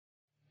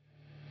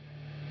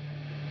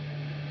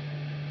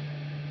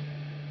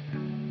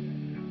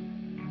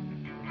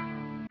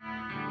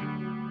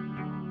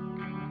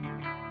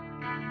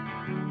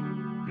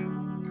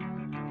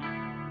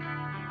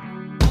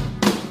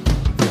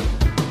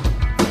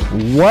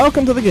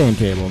Welcome to the Game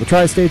Table, the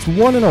Tri-State's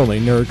one and only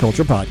nerd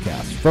culture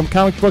podcast. From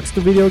comic books to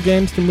video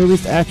games to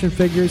movies to action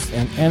figures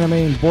and anime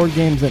and board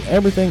games and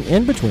everything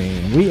in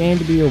between, we aim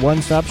to be your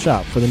one-stop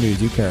shop for the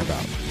news you care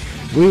about.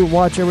 We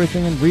watch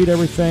everything and read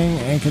everything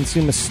and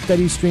consume a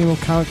steady stream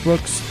of comic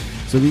books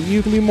so that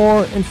you can be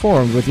more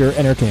informed with your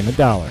entertainment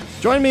dollar.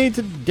 Join me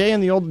today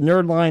in the old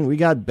nerd line. We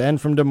got Ben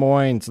from Des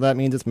Moines, so that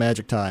means it's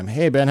magic time.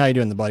 Hey, Ben, how you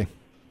doing, buddy?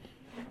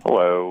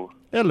 Hello.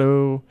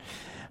 Hello.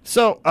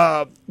 So,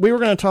 we were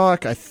going to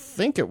talk, I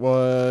think it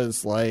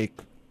was, like,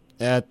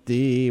 at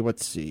the,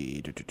 let's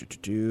see,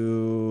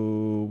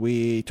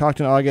 we talked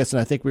in August,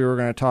 and I think we were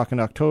going to talk in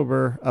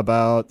October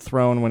about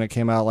Throne when it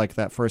came out, like,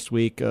 that first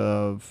week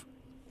of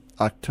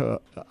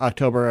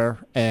October,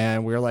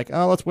 and we were like,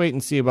 oh, let's wait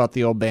and see about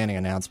the old banning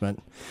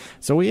announcement.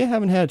 So we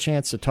haven't had a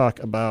chance to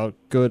talk about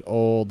good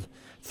old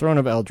Throne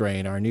of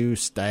Eldraine, our new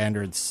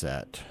standard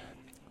set.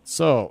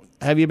 So,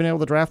 have you been able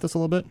to draft this a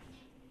little bit?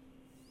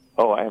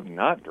 Oh, I have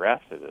not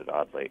drafted it,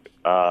 oddly.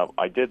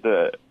 I did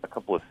a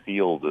couple of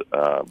sealed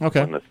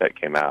when the set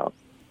came out.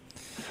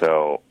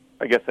 So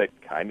I guess that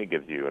kind of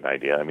gives you an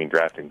idea. I mean,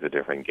 drafting's a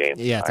different game.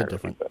 Yeah,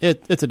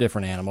 it's a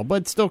different animal,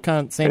 but still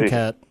kind of same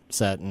cat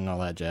set and all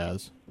that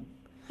jazz.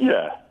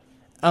 Yeah.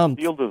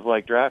 Sealed is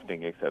like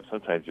drafting, except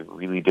sometimes you're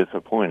really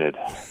disappointed.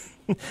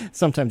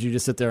 Sometimes you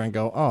just sit there and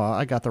go, oh,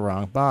 I got the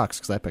wrong box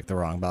because I picked the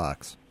wrong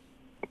box.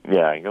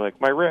 Yeah, you're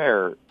like, my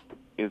rare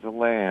is a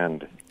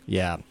land.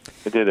 Yeah.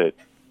 I did it.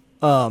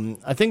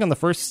 I think on the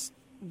first,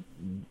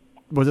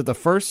 was it the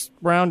first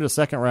round or the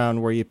second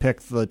round where you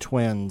picked the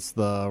twins,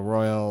 the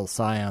Royal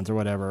Scions or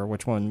whatever?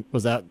 Which one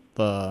was that?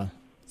 The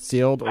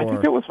sealed? Or? I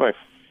think that was my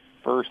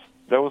first.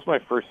 That was my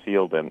first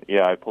sealed, and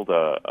yeah, I pulled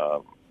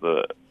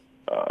the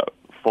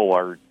full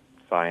art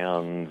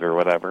Scions or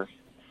whatever,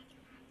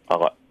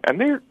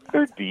 and they're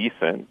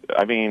decent.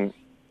 I mean,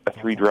 a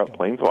 3-drop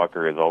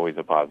Planeswalker is always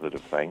a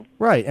positive thing,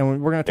 right?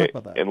 And we're going to talk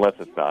about that, unless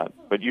it's not,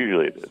 but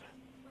usually it is.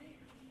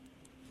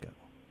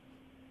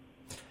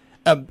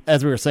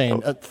 As we were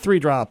saying,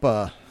 3-drop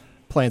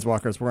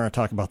Planeswalkers, we're going to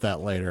talk about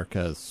that later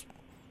because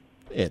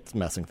it's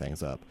messing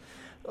things up.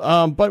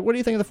 But what do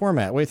you think of the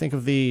format? What do you think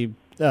of the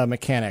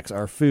mechanics?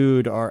 Our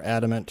food, our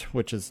adamant,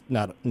 which is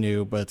not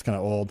new, but it's kind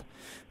of old,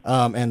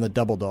 and the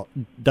double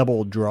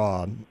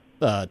draw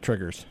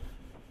triggers.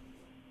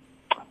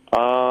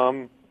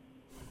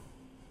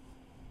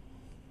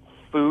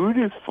 Food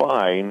is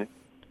fine.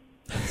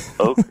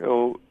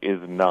 Oko is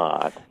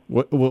not.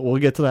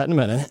 We'll get to that in a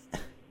minute.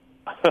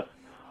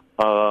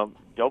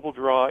 Double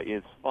draw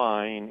is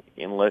fine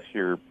unless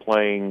you're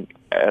playing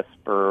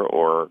Esper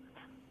or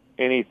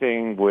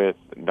anything with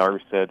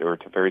Narset or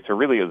Teferi. So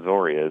really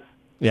Azorius.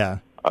 Yeah.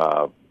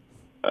 Plus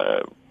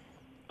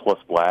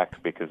blacks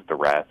because the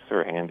rats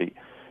are handy.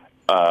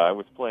 I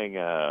was playing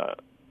a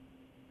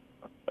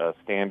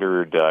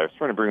standard. I was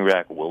trying to bring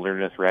back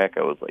Wilderness Wreck.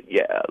 I was like,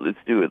 yeah, let's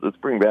do it. Let's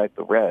bring back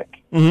the Wreck.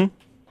 Mm-hmm.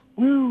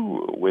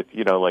 Woo! With,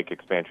 like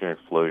Expansion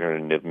Explosion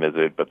and Niv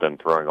Mizzet, but then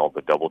throwing all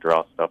the double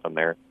draw stuff in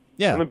there.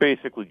 Yeah. And then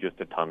basically just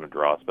a ton of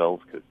draw spells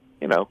because,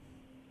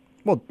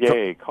 well,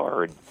 yay,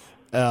 cards.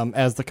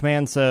 As the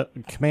command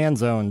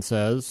zone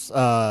says,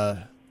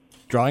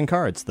 drawing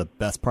cards, the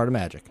best part of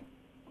Magic.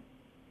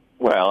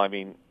 Well, I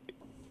mean,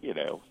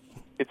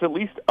 it's at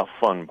least a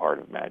fun part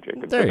of Magic.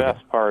 It's the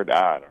best part,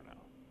 I don't know.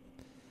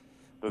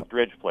 Those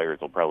dredge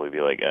players will probably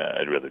be like,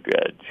 I'd rather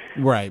dredge.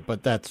 Right,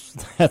 but that's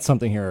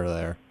something here or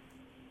there.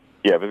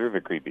 Yeah, but they're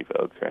the creepy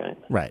folks, right?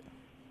 Right.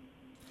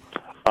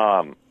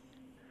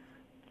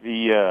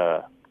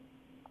 The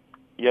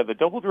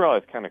double draw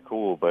is kind of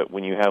cool, but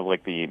when you have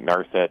like the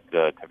Narset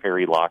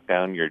Teferi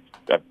lockdown,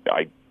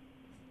 I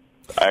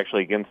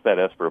actually against that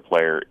Esper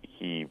player,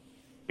 he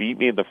beat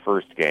me in the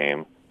first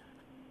game.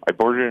 I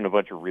boarded in a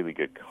bunch of really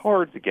good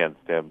cards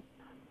against him,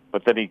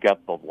 but then he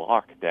got the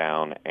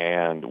lockdown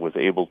and was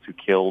able to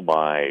kill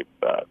my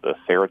the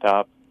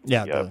Ceratop,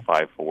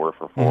 5/4 for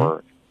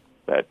 4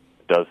 that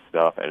does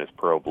stuff and is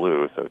pro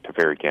blue, so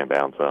Teferi can't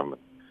bounce him.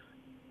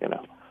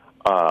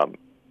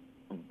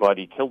 But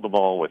he killed them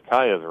all with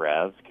Kaya's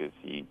Raz because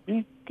he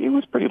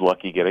was pretty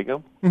lucky getting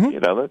them.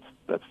 Mm-hmm.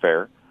 That's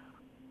fair.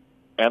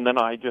 And then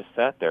I just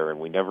sat there and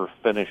we never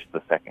finished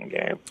the second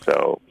game,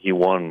 so he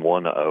won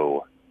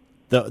 1-0.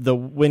 The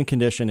win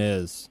condition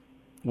is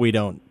we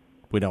don't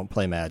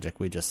play Magic.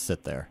 We just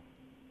sit there.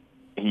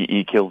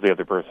 He kills the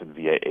other person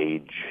via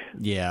age.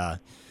 Yeah.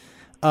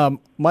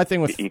 My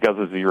thing with he does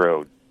a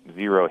zero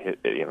hit,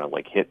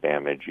 hit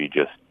damage. You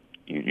just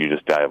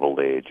die of old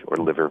age or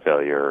liver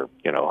failure,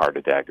 heart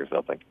attack or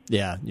something.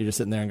 Yeah, you're just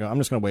sitting there and go, I'm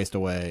just going to waste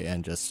away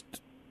and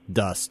just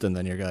dust, and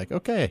then you're like,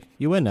 okay,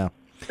 you win now.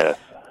 Yes,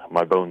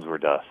 my bones were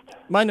dust.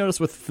 My notice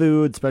with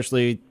food,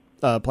 especially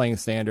playing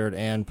standard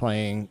and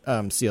playing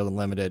sealed and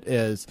limited,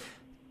 is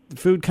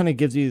food kind of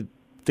gives you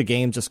the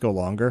game just go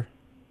longer.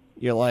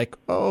 You're like,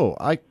 oh,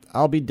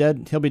 I'll be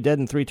dead. He'll be dead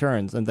in 3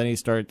 turns, and then he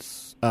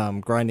starts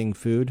grinding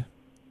food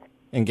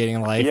and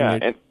getting life.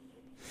 Yeah,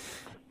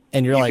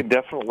 and you're you like, can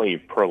definitely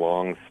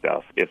prolong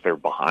stuff if they're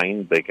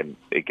behind.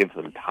 It gives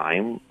them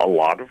time, a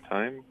lot of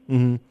time.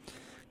 Mm-hmm.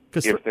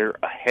 If they're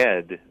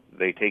ahead,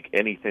 they take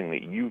anything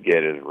that you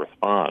get as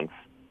response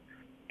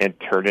and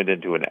turn it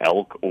into an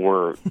elk,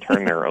 or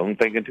turn their own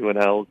thing into an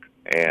elk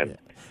and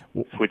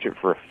switch it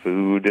for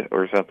food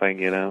or something,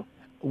 you know?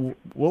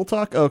 We'll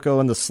talk Oko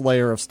and the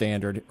Slayer of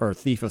Standard, or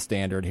Thief of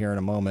Standard, here in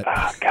a moment.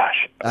 Oh,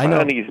 gosh. I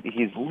know.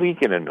 He's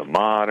leaking into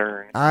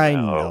Modern. I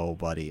know,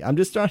 buddy. I'm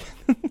just trying.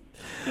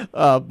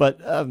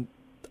 But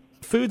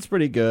food's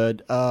pretty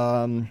good.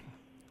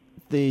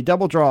 The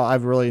Double Draw,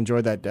 I've really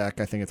enjoyed that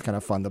deck. I think it's kind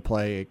of fun to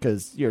play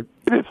because It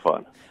is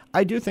fun.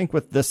 I do think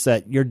with this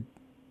set,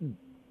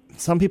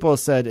 some people have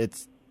said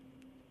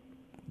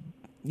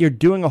you're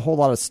doing a whole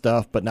lot of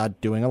stuff, but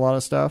not doing a lot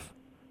of stuff.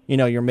 You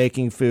know, you're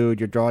making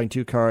food, you're drawing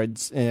 2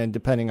 cards, and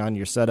depending on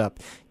your setup,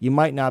 you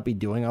might not be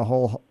doing a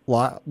whole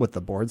lot with the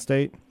board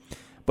state.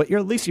 But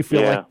at least you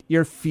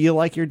feel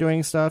like you're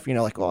doing stuff. You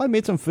know, like, I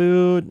made some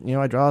food. You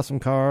know, I draw some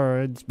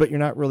cards, but you're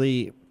not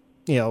really,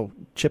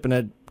 chipping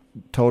at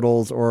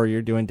totals or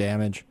you're doing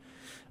damage.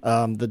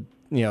 The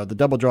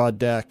Double Draw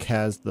deck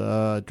has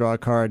the draw a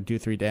card, do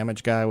 3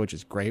 damage guy, which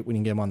is great when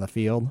you get him on the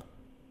field.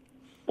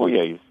 Well,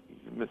 yeah, he's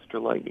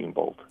Mr. Lightning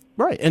Bolt.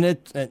 Right, and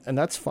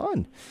that's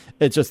fun.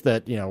 It's just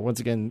that, once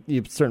again,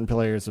 certain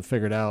players have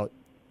figured out,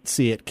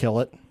 see it, kill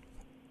it.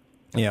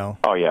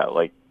 Oh yeah,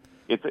 like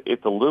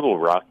it's a little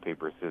rock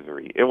paper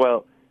scissory.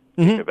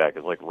 Take it back.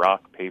 It's like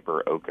rock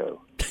paper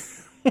Oko.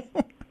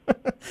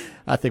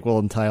 I think we'll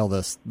entitle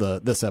this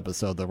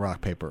episode the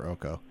Rock Paper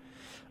Oko.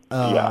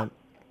 Yeah.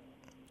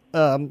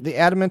 The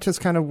Adamant has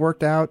kind of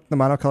worked out. The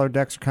monocolored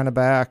decks are kind of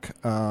back.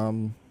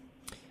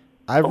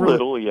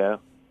 Little, yeah.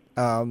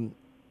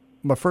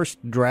 My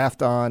first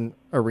draft on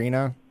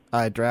Arena,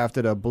 I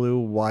drafted a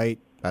blue-white.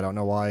 I don't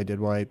know why I did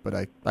white,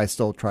 but I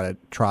still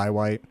try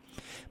white.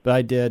 But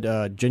I did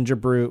Ginger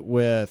Brute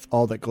with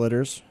All That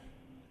Glitters.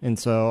 And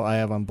so I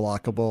have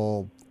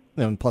Unblockable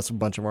and plus a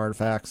bunch of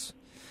artifacts.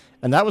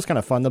 And that was kind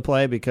of fun to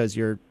play because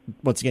you're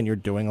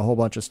doing a whole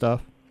bunch of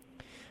stuff.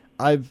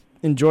 I've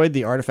enjoyed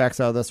the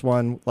artifacts out of this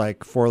one, like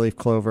 4-Leaf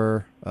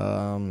Clover.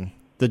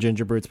 The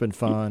Ginger Brute's been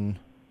fun.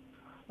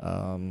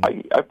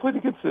 I played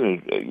against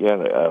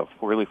a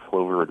 4-Leaf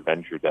Clover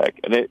adventure deck,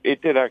 and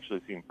it did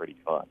actually seem pretty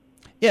fun.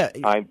 Yeah.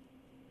 I'm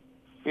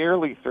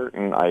fairly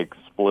certain I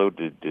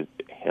exploded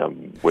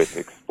him with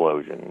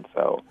Explosion,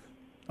 so...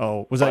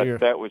 Oh, was that your...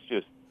 That was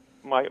just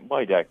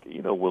my deck.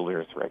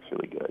 Wilderness Rex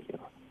really good,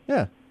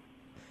 Yeah.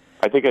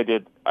 I think I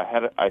did.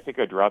 I think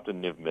I dropped a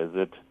Niv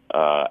Mizzet,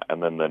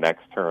 and then the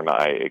next turn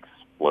I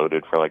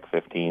exploded for like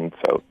 15,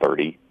 so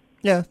 30.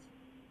 Yeah.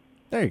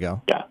 There you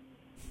go. Yeah.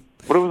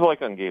 But it was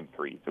like on game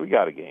 3, so we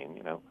got a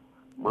game,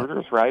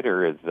 Murderous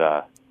Rider is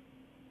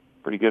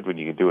pretty good when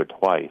you can do it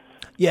twice.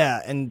 Yeah,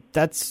 and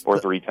that's... Or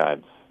 3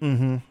 times.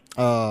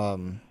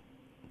 Mm-hmm.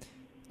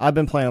 I've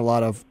been playing a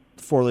lot of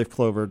 4-Leaf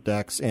Clover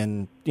decks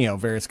in,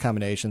 various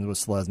combinations with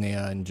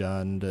Selesnya and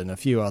Jund and a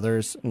few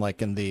others,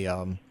 like in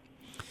the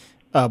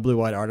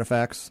blue-white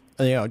artifacts.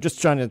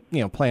 Just trying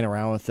to, playing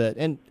around with it.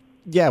 And,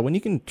 yeah, when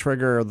you can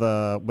trigger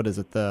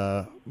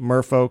the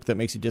Merfolk that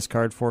makes you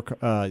discard 4,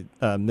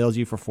 mills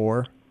you for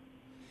 4.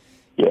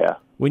 Yeah.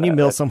 When you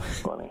mill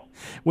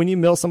when you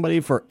mill somebody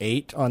for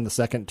 8 on the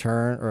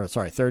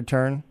third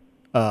turn,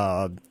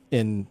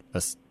 in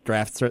a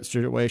draft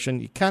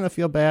situation, you kind of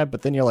feel bad,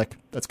 but then you're like,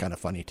 that's kind of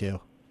funny too.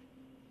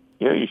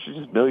 Yeah, you should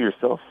just mill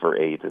yourself for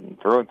 8 and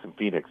throw in some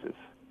Phoenixes.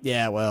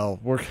 Yeah, well,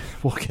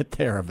 we'll get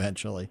there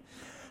eventually.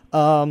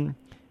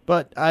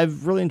 But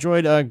I've really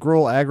enjoyed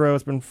Gruul Aggro.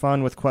 It's been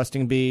fun with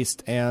Questing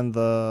Beast and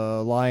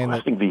the Lion.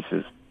 Questing Beast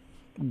is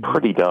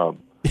pretty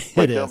dumb.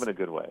 It is. Dumb in a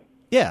good way.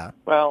 Yeah.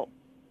 Well,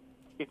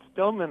 it's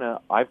dumb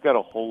I've got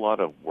a whole lot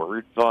of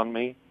words on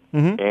me,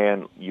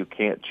 and you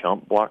can't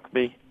chump block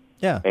me.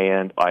 Yeah.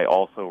 And I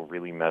also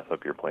really mess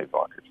up your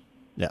Planeswalkers.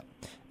 Yeah.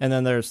 And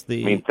then there's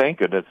the... I mean, thank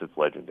goodness it's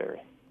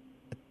legendary.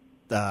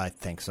 I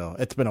think so.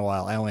 It's been a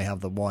while. I only have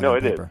the one No, on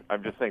it paper. is.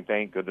 I'm just saying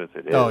thank goodness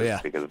it is. Oh, yeah.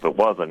 Because if it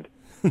wasn't,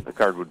 the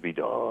card would be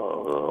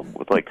dumb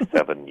with like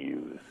 7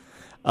 U's.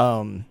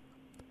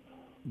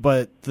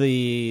 But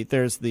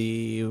there's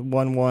the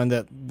 1/1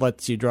 that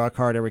lets you draw a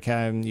card every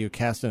time you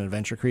cast an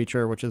adventure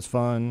creature, which is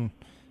fun.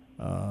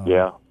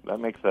 Yeah, that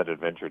makes that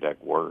adventure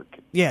deck work.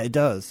 Yeah, it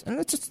does. And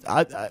it's just,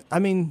 I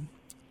mean,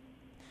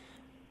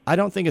 I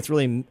don't think it's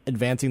really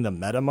advancing the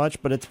meta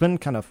much, but it's been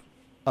kind of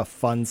a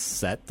fun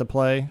set to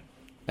play,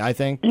 I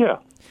think. Yeah.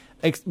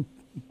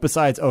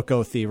 Besides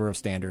Oko, Thiever of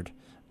Standard.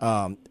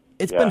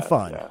 It's been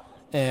fun. Yeah.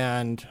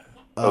 And...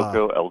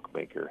 Oko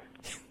Elkmaker.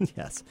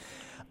 Yes.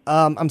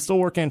 I'm still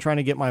working on trying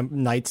to get my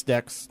Knights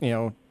decks,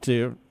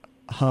 to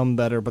hum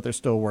better, but they're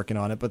still working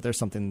on it. But there's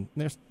something,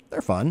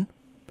 they're fun.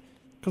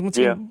 Because once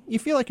you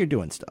feel like you're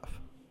doing stuff.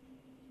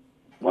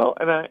 Well,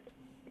 and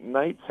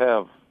Knights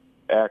have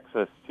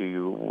access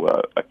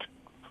to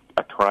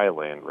a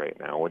tri-land right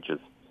now, which is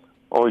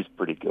always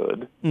pretty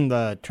good.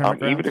 The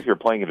Tournament Grounds? Even if you're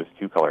playing it as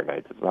 2-color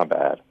Knights, it's not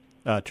bad.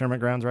 Tournament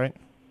Grounds, right?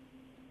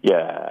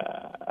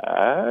 Yeah.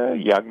 I'm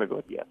going to go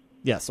with yes.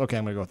 Yes, okay,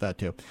 I'm going to go with that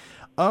too.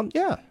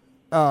 Yeah.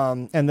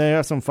 And they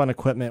have some fun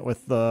equipment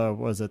with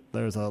there's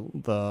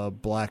the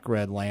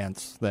black-red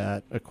lance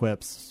that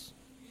equips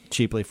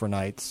cheaply for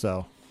Knights,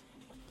 so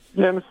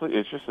Yeah, honestly,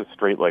 it's just a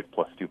straight like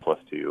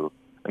 +2/+2,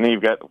 and then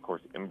you've got, of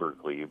course,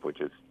 Embercleave, which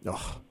is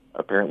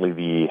apparently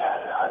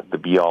the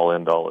be-all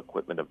end-all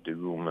equipment of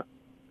Doom.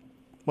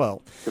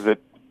 Well, because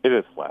it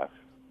is Slash.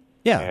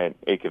 Yeah, and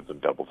it gives them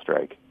double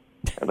strike,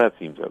 and that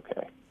seems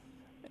okay.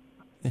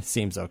 It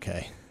seems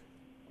okay,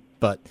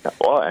 but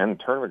well, and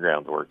Tournament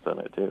Grounds works on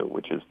it too,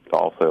 which is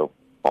also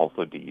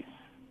decent.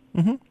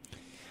 Mm-hmm.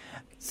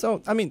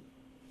 So, I mean,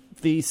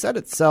 the set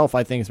itself,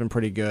 I think, has been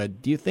pretty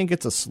good. Do you think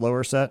it's a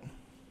slower set?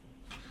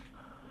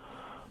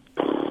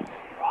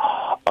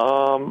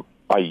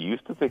 I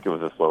used to think it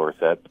was a slower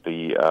set.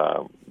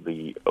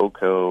 The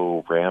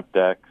Oko ramp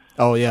decks.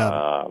 Oh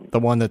yeah, the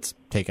one that's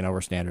taken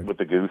over standard with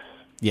the goose.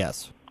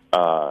 Yes.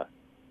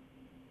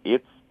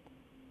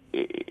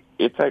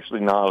 It's actually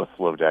not a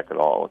slow deck at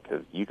all,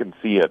 because you can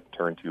see a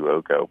turn 2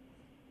 Oko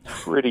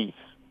pretty.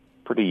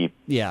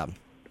 Yeah.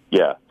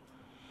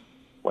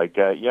 Like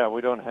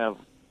we don't have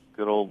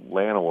good old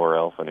Llanowar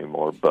Elf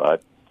anymore,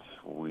 but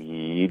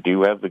we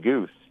do have the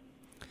goose,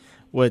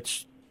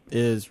 which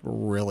is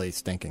really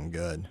stinking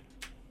good.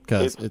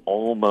 It's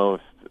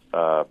almost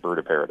Bird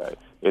of Paradise.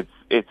 It's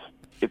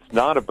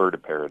not a Bird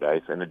of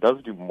Paradise, and it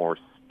does do more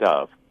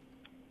stuff.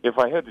 If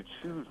I had to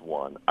choose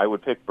one, I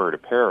would pick Bird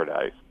of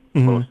Paradise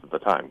most of the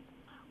time.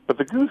 But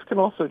the goose can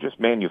also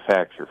just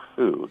manufacture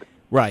food,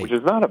 right? Which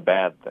is not a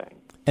bad thing.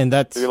 And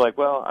that's so you're like,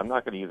 well, I'm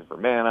not going to use it for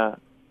mana.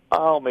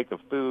 I'll make a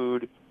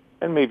food,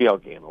 and maybe I'll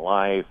gain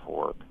life,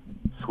 or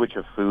switch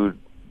a food,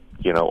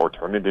 or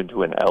turn it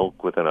into an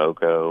elk with an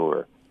Oko,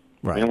 or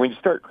right. I mean, when you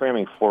start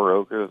cramming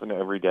 4 Okos into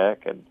every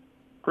deck, and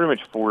pretty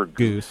much 4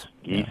 geeses.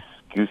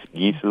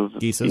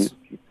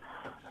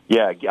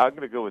 Yeah, I'm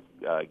going to go with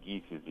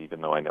geeses,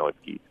 even though I know it's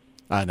geese.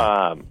 I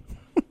know.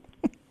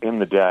 In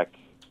the deck,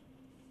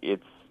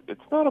 it's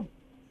not a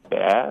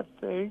bad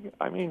thing.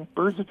 I mean,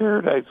 Birds of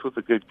Paradise was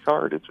a good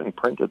card. It's been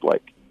printed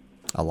like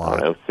a lot.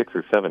 I don't know, 6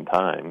 or 7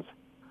 times.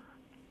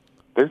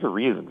 There's a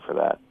reason for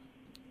that.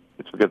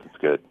 It's because it's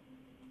good.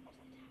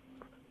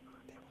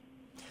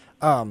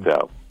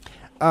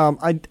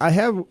 I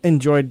have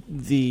enjoyed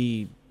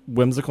the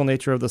whimsical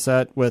nature of the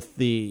set with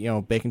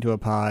the bacon to a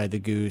pie, the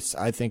goose.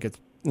 I think it's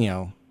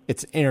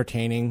it's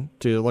entertaining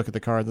to look at the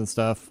cards and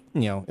stuff.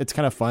 It's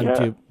kind of fun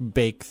to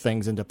bake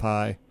things into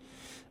pie.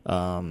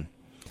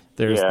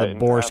 There's the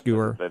boar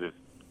skewer.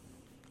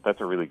 That's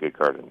a really good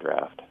card in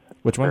draft.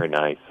 Which one? Very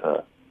nice.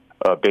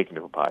 Bacon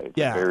to a pie. It's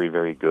a very,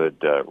 very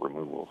good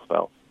removal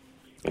spell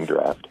in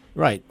draft.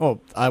 Right. Oh,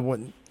 I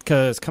wouldn't,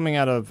 because coming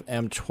out of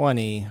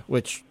M20,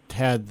 which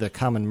had the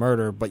common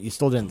murder, but you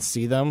still didn't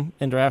see them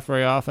in draft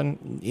very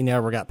often. You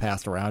never got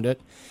passed around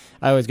it.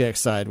 I always get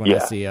excited when I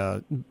see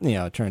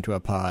turn to a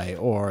pie,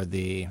 or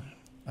the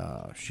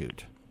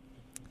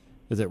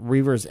is it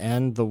Reaver's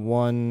End, the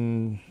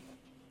one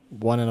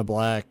in a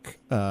black,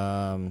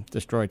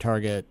 destroy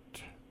target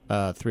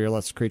 3 or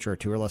less creature or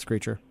 2 or less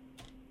creature.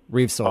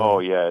 Reeve Soul. Oh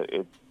yeah,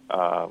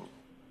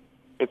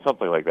 it's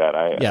something like that.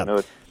 I know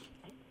it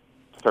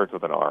starts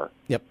with an R.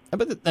 Yep,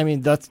 but I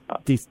mean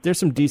there's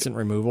some decent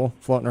removal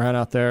floating around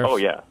out there. Oh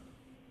yeah.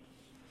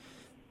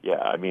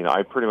 I mean,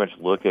 I pretty much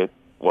look at.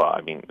 Well,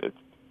 I mean, it's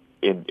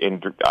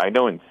I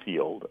know in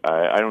sealed,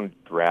 I don't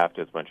draft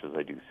as much as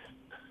I do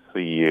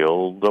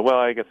sealed. Well,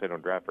 I guess I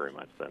don't draft very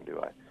much then, do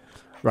I?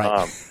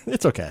 Right.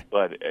 It's okay.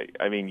 But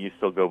I mean, you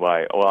still go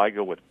by. Well, I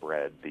go with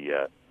bread.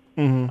 The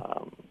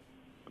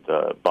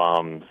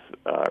bombs,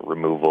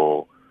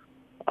 removal,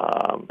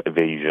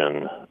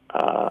 evasion,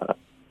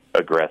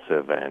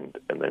 aggressive, and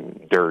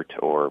then dirt,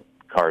 or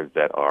cards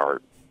that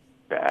are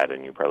bad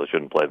and you probably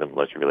shouldn't play them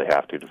unless you really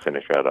have to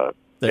finish out a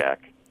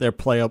deck. They're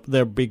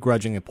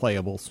begrudgingly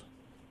playables.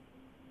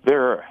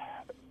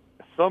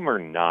 Some are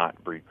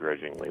not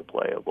begrudgingly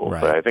playable,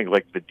 right. But I think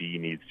like the D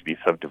needs to be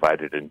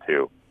subdivided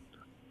into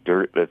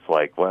dirt that's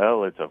like,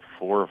 well, it's a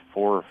 4/4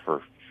 for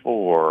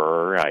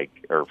 4,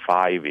 or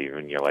 5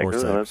 even. You're like,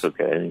 that's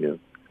okay.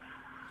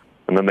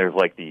 And then there's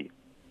like the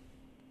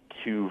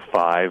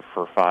 2/5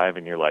 for 5,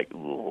 and you're like,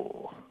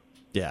 ooh.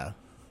 Yeah,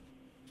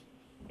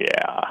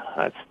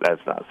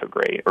 that's not so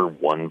great. Or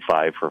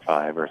 1/5 for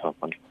 5 or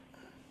something.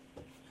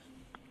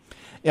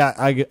 Yeah,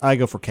 I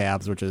go for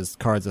cabs, which is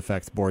cards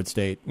affects board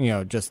state.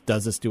 Just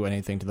does this do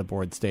anything to the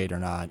board state or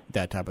not?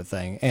 That type of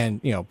thing.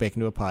 And, bacon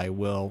to a pie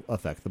will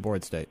affect the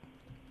board state.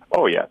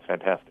 Oh, yeah, it's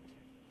fantastic.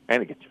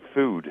 And it gets you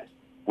food,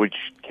 which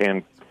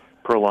can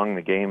prolong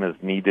the game as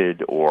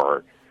needed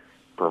or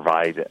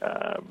provide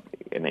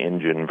an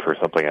engine for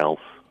something else.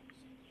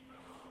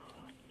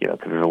 Because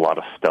there's a lot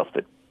of stuff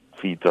that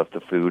feeds off the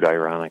food,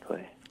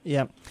 ironically.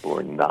 Yeah.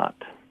 Or not,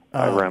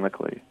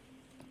 ironically.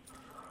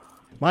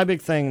 My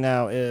big thing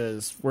now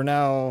is we're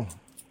now,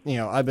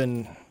 I've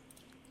been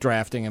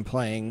drafting and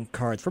playing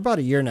cards for about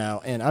a year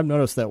now, and I've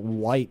noticed that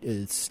white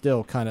is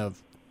still kind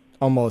of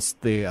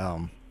almost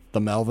the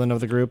Melvin of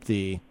the group,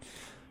 the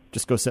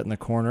just go sit in the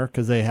corner,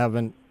 because they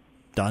haven't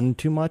done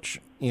too much.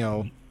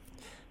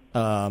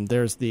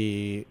 There's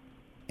the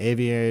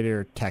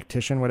Aviator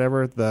Tactician,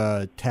 whatever,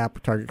 the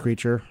tap target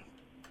creature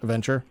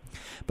adventure.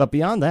 But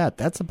beyond that,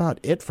 that's about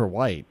it for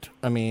white.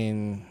 I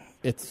mean,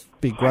 it's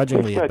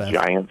begrudgingly it's at got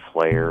best. Giant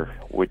Slayer,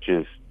 which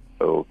is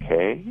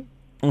okay.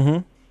 Mm-hmm.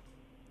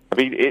 I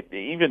mean, it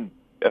even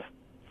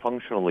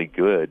functionally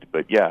good,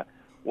 but yeah,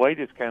 white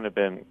has kind of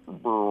been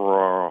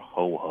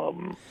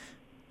ho-hum.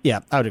 Yeah,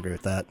 I would agree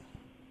with that.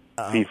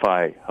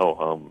 Fi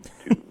ho-hum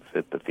to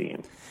fit the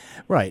theme.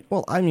 Right.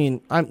 Well, I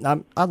mean,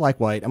 I like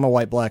white. I'm a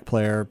white-black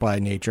player by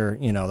nature.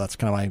 You know, that's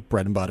kind of my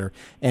bread and butter.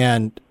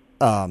 And,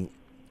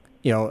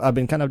 you know, I've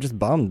been kind of just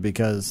bummed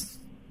because,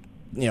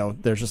 you know,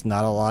 there's just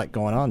not a lot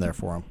going on there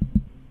for them.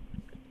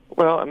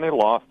 Well, and they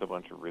lost a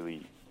bunch of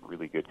really,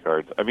 really good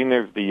cards. I mean,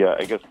 there's the,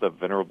 I guess the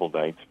Venerable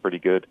Knight's pretty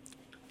good.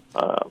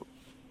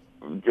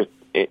 Just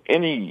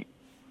any,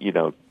 you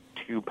know,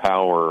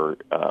 2-power,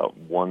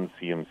 1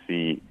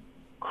 CMC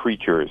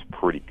creature is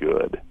pretty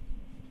good.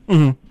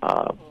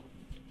 Mm-hmm.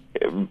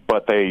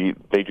 But they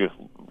just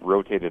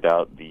rotated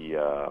out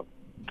the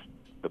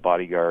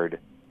Bodyguard.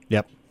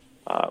 Yep.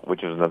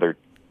 Which is another,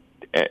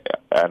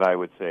 and I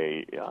would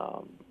say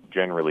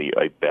generally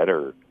a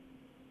better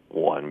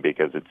one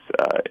because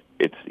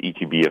its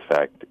ETB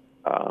effect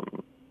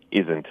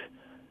isn't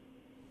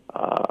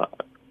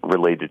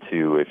related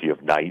to if you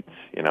have knights.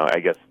 You know, I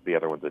guess the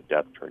other one's a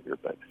death trigger,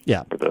 but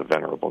for the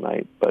Venerable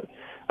Knight. But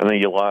and then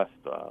you lost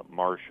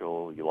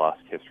Marshall, you lost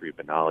History of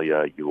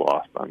Benalia, you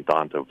lost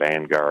Andante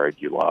Vanguard,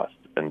 you lost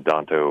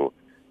Andante.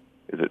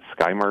 Is it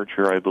Sky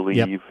Marcher, I believe?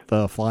 Yep,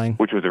 the flying,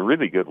 which was a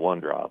really good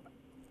 1-drop.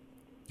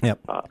 Yep.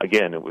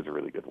 Again, it was a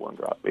really good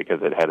 1-drop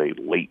because it had a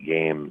late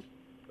game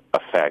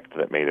effect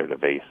that made it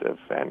evasive,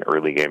 and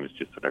early game is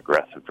just an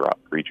aggressive drop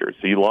creature.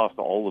 So you lost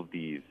all of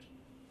these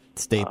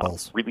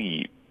staples,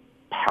 really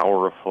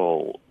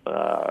powerful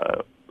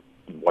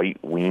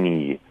white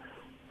weenie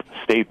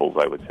staples,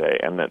 I would say,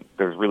 and that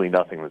there's really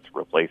nothing that's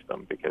replaced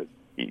them because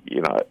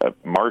you know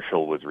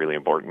Marshall was really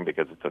important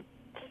because it's a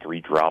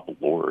 3-drop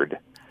Lord.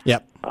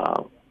 Yep.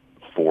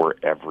 For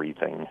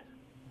everything.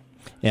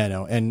 Yeah, I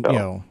know, and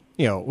so,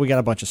 you know, we got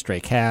a bunch of stray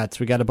cats.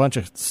 We got a bunch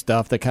of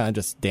stuff that kind of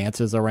just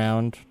dances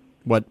around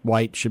what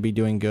white should be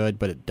doing good,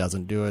 but it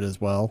doesn't do it as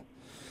well.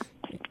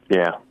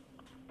 Yeah,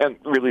 and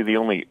really the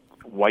only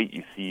white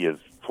you see is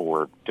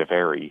for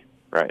Teferi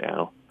right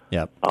now.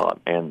 Yep.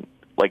 And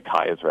like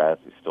Kaya's Wrath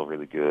is still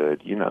really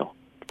good, you know,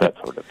 that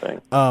sort of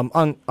thing.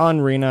 On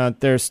Arena,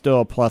 there's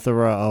still a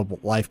plethora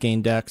of life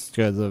gain decks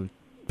because of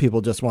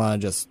people just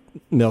want to just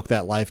milk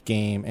that life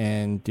game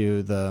and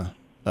do the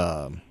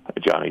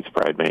Johnny's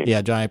Primate.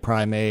 Yeah, Johnny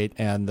Primate,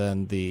 and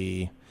then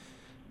the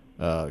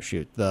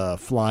the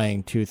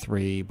flying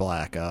 2/3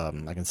 black.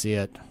 I can see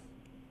it.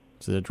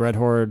 Is it a Dread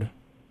Horde?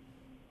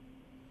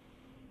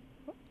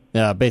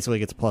 Yeah, basically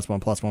gets a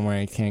 +1/+1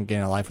 where you can't gain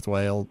a life as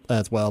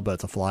well, but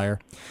it's a flyer.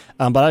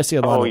 But I see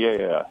a lot.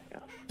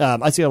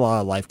 I see a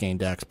lot of life gain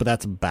decks, but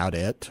that's about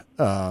it.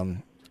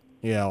 You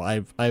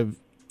know,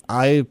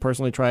 I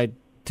personally tried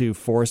to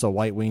force a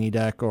white weenie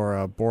deck or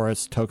a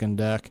Boris token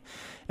deck,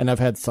 and I've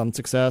had some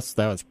success.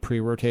 That was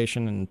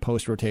pre-rotation, and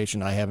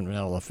post-rotation I haven't been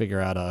able to figure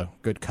out a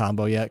good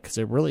combo yet because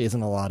there really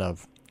isn't a lot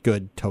of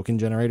good token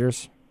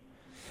generators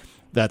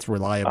that's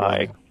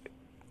reliable.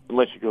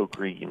 Unless you go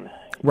green.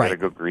 You right.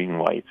 gotta go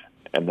green-white,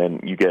 and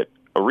then you get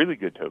a really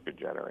good token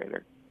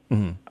generator.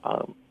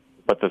 Mm-hmm.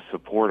 But the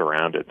support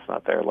around it's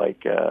not there.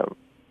 Like, I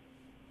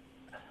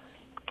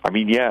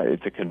mean, yeah,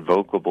 it's a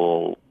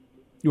convocable...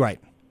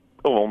 Right.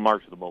 Oh, well,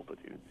 March of the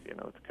Multitudes, you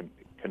know, it's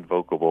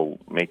convocable,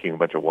 making a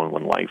bunch of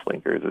 1/1 life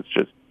linkers. It's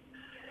just,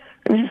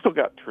 and you still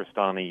got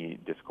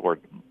Tristani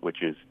Discord,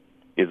 which is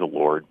a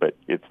Lord, but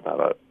it's not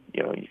a,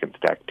 you know, you can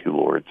stack 2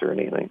 Lords or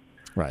anything.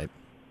 Right.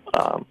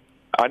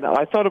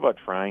 I thought about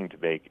trying to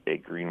make a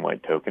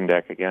green-white token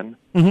deck again.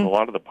 Mm-hmm. A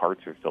lot of the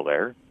parts are still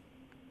there.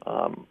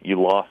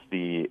 You lost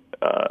the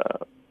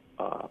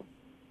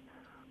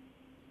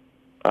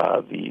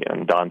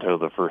Andante,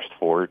 the First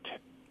Fort,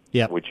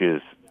 which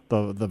is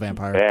the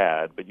vampire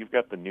bad, but you've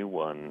got the new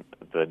one,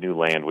 the new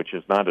land, which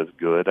is not as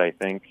good, I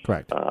think.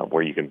 Correct.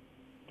 Where you can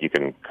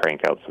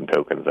crank out some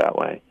tokens that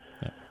way.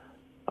 Yeah.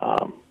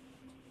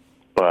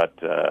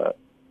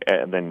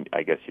 And then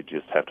I guess you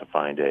just have to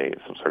find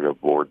some sort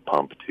of board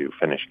pump to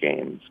finish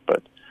games,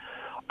 but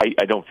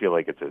I don't feel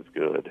like it's as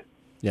good.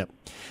 Yep.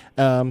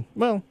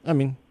 Well, I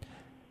mean,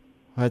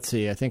 let's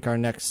see. I think our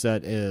next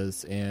set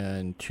is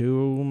in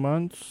 2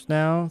 months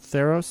now.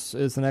 Theros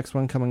is the next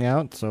one coming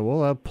out, so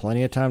we'll have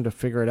plenty of time to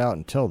figure it out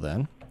until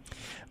then.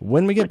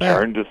 When we get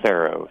Return back... to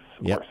Theros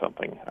or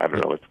something. I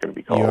don't know what it's going to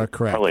be called. You are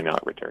correct. Probably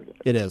not Return to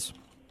Theros. It is.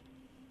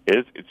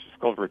 It's just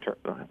called Return.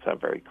 Oh, that's not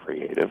very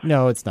creative.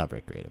 No, it's not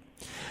very creative.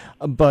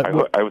 But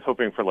I was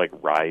hoping for like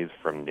Rise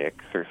from Nyx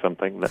or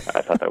something. I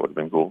thought that would have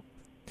been cool.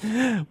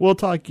 We'll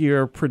talk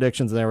your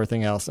predictions and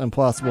everything else, and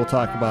plus we'll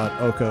talk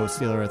about Oko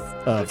Sealer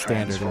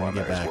Standard when we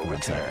get back in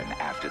a second.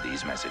 After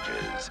these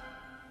messages.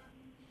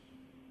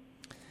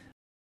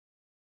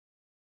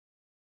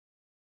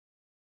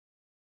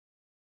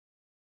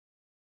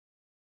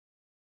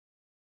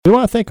 We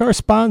want to thank our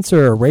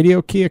sponsor,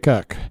 Radio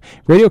Keokuk.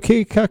 Radio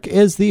Keokuk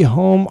is the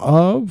home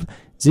of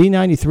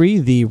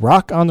Z93, the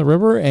Rock on the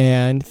River,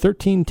 and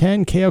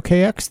 1310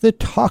 KOKX, the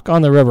Talk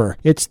on the River.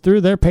 It's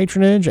through their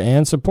patronage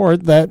and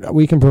support that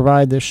we can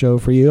provide this show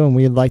for you, and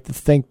we'd like to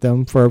thank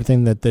them for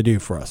everything that they do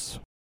for us.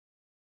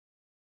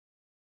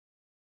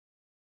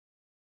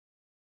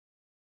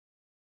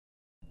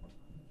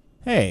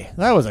 Hey,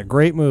 that was a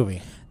great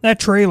movie. That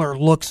trailer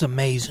looks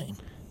amazing.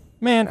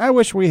 Man, I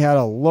wish we had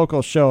a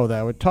local show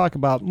that would talk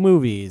about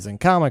movies and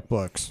comic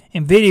books.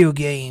 And video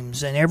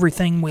games and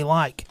everything we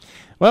like.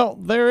 Well,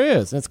 there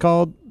is. It's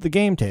called The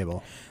Game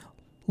Table.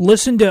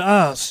 Listen to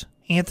us,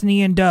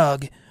 Anthony and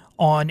Doug,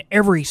 on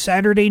every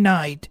Saturday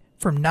night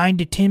from 9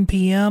 to 10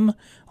 p.m.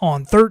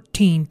 on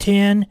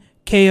 1310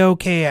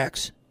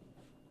 KOKX.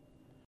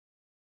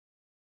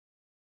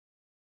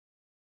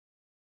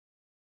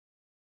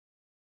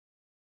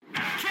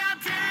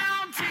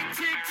 Countdown, tick,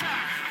 tick,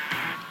 tock.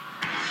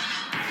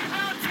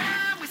 About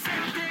time we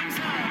set things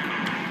up.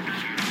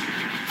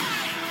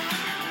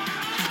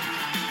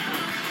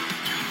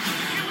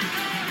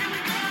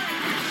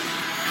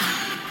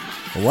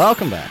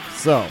 Welcome back.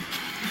 So, all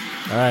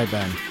right,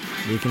 Ben.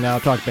 We can now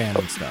talk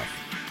banding stuff.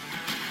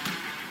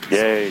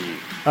 Yay.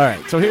 All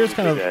right, so here's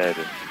kind of... Dead.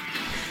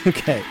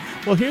 Okay,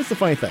 well, here's the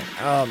funny thing.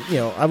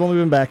 I've only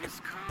been back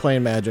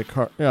playing Magic,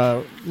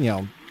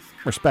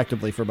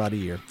 respectively for about a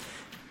year.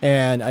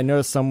 And I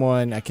noticed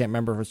someone, I can't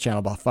remember if it was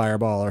Channel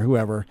Fireball or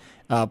whoever,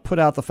 put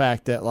out the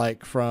fact that,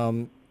 like,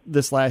 from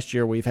this last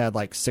year, we've had,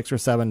 like, 6 or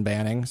 7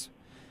 bannings.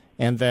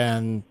 And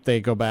then they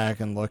go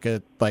back and look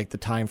at, like, the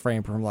time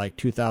frame from, like,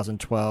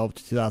 2012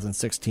 to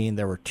 2016.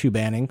 There were 2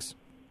 bannings.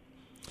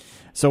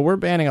 So we're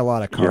banning a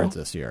lot of cards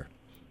this year.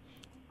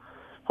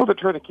 Well, they're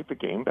trying to keep the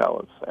game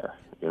balance there.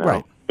 You know?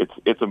 Right.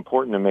 It's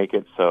important to make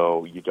it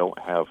so you don't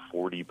have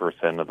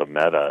 40% of the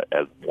meta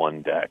as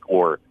one deck,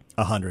 or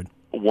 100.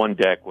 one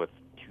deck with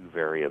 2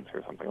 variants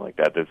or something like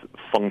that. That's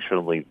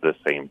functionally the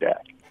same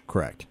deck.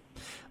 Correct.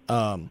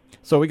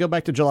 So we go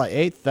back to July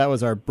 8th. That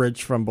was our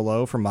Bridge from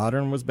Below for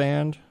Modern was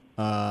banned.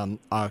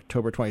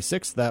 October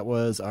 26th, that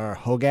was our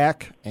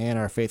Hogak and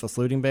our Faithless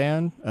Looting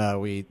ban.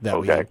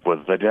 Hogak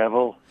was the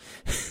devil.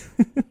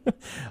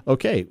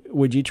 Okay,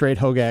 would you trade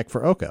Hogak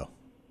for Oko?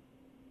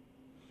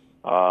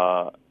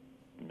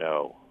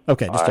 No.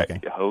 Okay, just checking.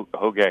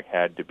 Hogak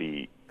had to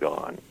be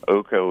gone.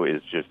 Oko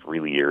is just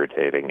really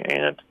irritating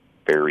and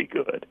very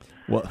good.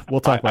 Well,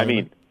 we'll talk about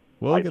it.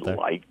 I'd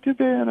like to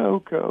ban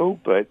Oko,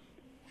 but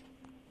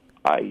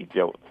I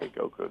don't think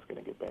Oko's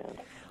going to get banned.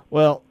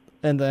 Well,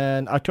 and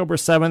then October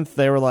 7th,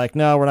 they were like,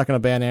 no, we're not going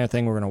to ban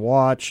anything. We're going to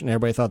watch. And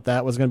everybody thought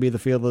that was going to be the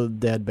Field of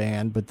the Dead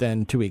ban. But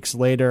then 2 weeks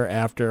later,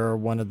 after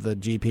one of the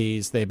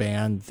GPs, they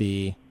banned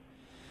the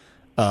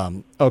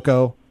Field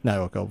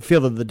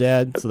of the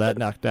Dead. So that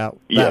knocked out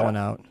that one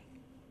out.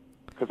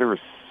 Because there were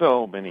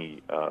so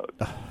many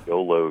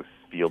YOLO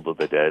Field of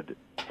the Dead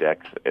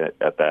decks at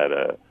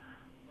that,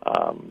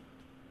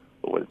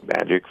 what was it,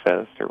 Magic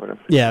Fest or whatever?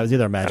 Yeah, it was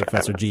either Magic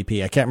Fest or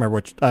GP. I can't remember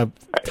which.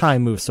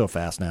 Time moves so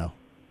fast now.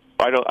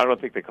 I don't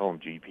think they call them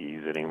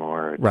GPs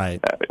anymore.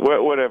 Right.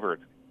 Whatever.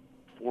 It's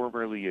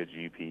formerly a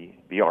GP.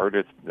 The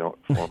artist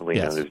formerly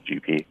known as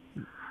GP.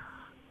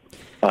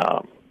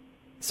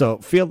 So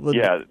Field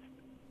of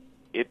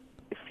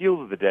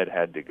Field of the Dead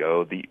had to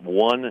go. The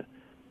one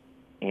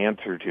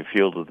answer to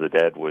Field of the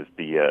Dead was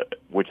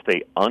which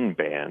they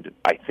unbanned,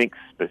 I think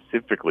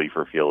specifically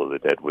for Field of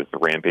the Dead, was the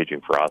Rampaging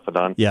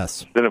Ferocidon.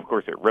 Yes. Then, of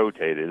course, it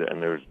rotated, and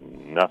there's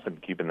nothing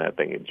keeping that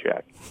thing in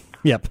check.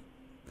 Yep.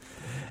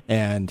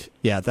 And,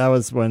 that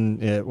was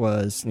when it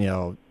was,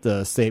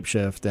 the Scape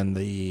Shift and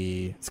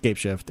the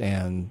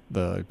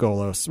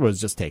Golos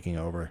was just taking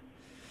over.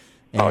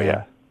 And, oh,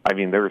 yeah. I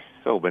mean, there were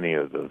so many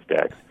of those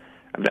decks.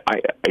 I mean,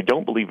 I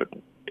don't believe it.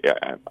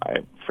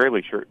 I'm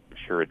fairly sure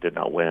it did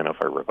not win, if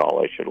I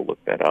recall. I should have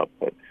looked that up.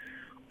 But,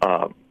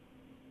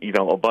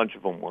 a bunch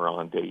of them were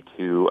on day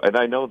 2. And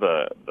I know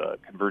the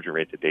conversion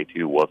rate to day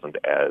 2 wasn't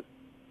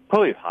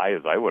probably as high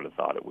as I would have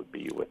thought it would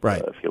be with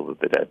the Field of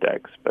the Dead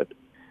decks. But,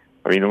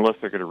 I mean, unless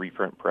they're going to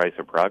reprint Price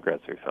of Progress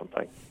or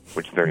something,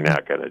 which they're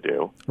not going to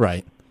do.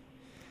 Right.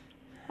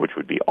 Which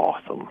would be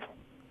awesome.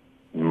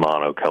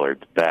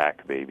 Monocolored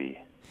back, baby.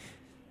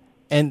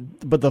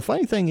 But the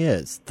funny thing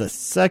is, the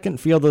second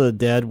Field of the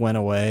Dead went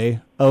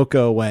away,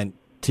 Oko went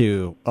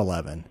to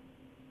 11.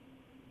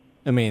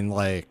 I mean,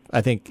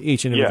 I think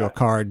each individual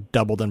card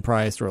doubled in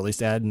price, or at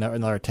least added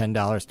another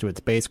 $10 to its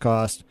base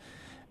cost.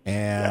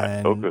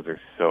 And Okos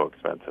are so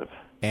expensive.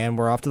 And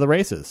we're off to the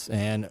races.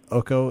 And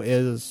Oko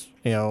is,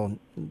 what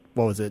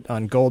was it,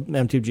 on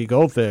M2G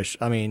Goldfish.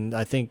 I mean,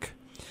 I think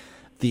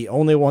the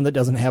only one that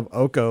doesn't have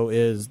Oko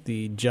is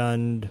the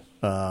Jund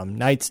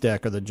Knights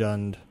deck, or the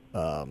Jund...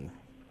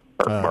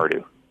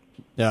 Mardu.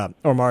 Yeah,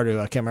 or Mardu.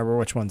 I can't remember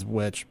which one's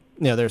which.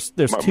 There's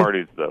two.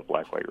 Mardu's the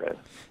black, white, red.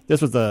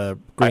 This was the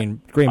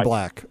green,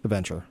 black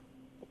adventure.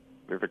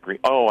 There's a green.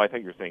 Oh, I thought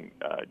you were saying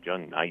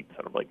Jund Knights.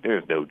 And I'm like,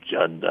 there's no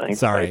Jund Knights.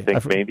 Sorry, I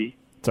think maybe.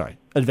 Sorry,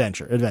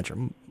 adventure.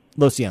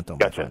 Lo Siento,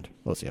 my friend.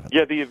 Lo Siento.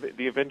 Yeah, the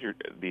Adventures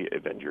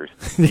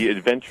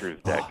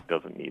deck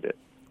doesn't need it.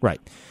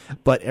 Right,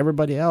 but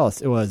everybody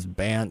else, it was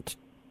Bant,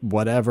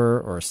 whatever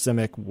or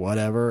Simic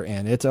whatever,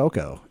 and it's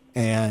Oko.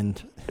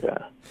 And Yeah.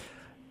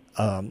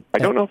 I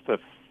don't know if the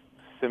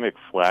Simic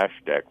Flash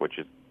deck, which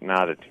is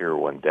not a Tier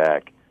 1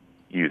 deck,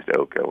 used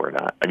Oko or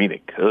not. I mean,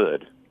 it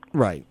could.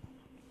 Right.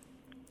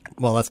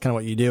 Well, that's kind of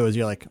what you do is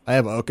you're like, I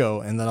have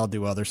Oko, and then I'll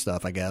do other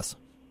stuff, I guess.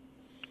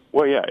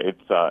 Well, yeah,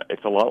 it's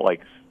a lot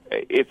like,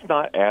 it's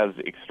not as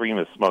extreme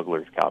as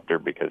Smuggler's Copter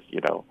because,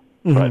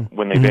 but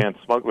when they banned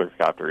Smuggler's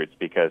Copter, it's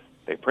because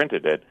they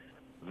printed it.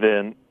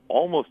 Then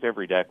almost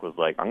every deck was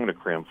like, I'm going to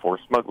cram 4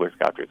 Smuggler's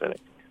Copters in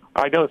it.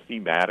 I know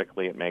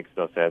thematically it makes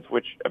no sense,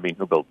 which, I mean,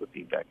 who builds a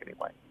theme deck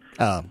anyway?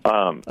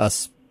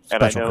 Us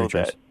and I special know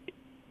creatures. that,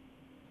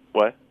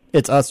 what?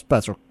 It's us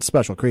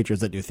special creatures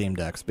that do theme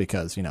decks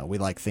because, we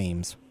like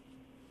themes.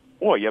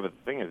 Well, yeah, but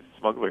the thing is,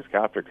 Smuggler's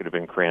Copter could have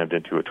been crammed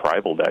into a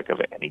tribal deck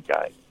of any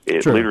kind.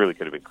 It True. literally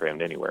could have been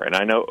crammed anywhere. And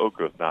I know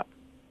Oko's not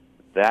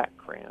that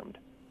crammed,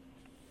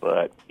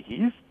 but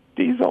he's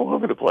all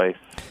over the place.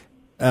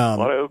 A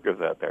lot of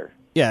Okos out there.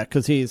 Yeah,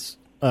 because he's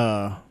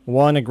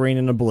 1, a green,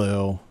 and a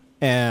blue.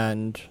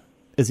 And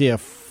is he a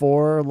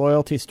 4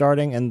 loyalty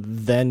starting, and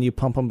then you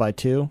pump him by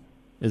 2?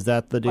 Is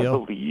that the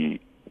deal?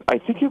 I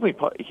think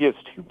he has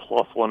 2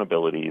 +1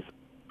 abilities,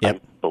 Yep. I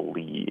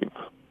believe.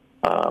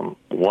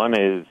 One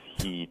is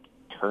he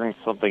turns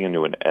something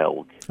into an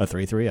elk. A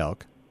 3/3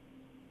 elk.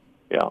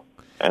 Yeah.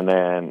 And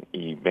then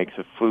he makes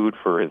a food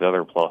for his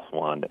other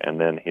 +1, and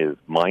then his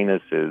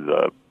minus is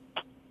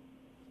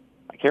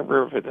I can't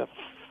remember if it's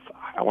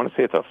I want to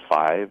say it's a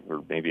 5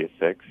 or maybe a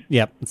 6.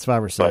 Yep, it's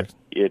 5 or 6.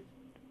 But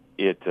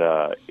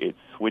it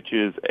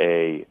switches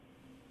a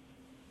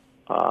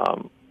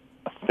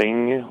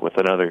thing with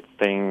another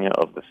thing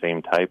of the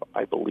same type,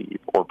 I believe,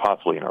 or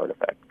possibly an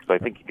artifact, because I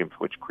think you can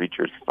switch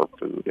creatures for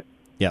food.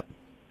 Yep.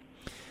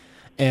 So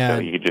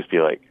And you could just be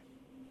like,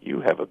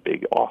 you have a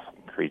big, awesome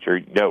creature.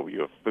 No,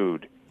 you have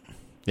food.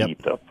 Yep.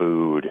 Eat the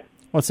food.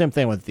 well, same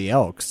thing with the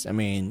elks. I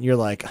mean, you're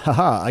like,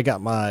 haha, I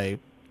got my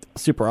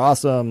super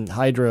awesome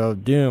Hydra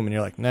Doom, and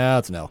you're like, nah,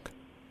 it's an elk.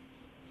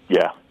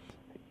 Yeah.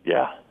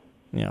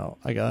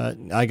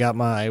 I got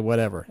my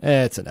whatever.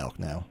 It's an elk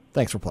now.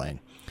 Thanks for playing.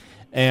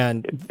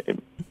 And It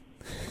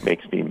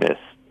makes me miss,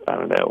 I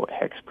don't know,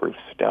 hexproof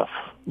stuff.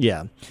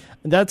 yeah,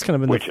 that's kind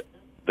of been Which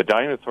the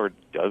dinosaur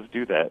does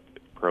do that.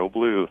 Pro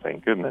blue,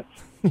 thank goodness.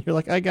 you're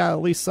like, I got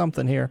at least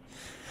something here.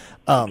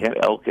 Can't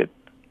elk it.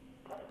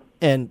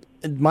 And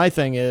my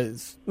thing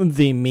is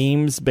the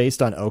memes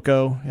based on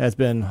Oko has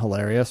been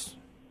hilarious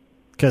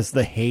because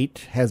the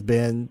hate has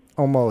been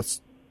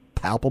almost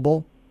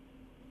palpable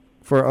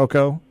for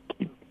Oko.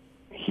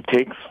 He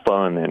takes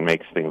fun and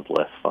makes things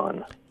less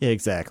fun. Yeah,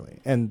 exactly.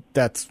 And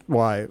that's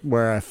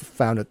where I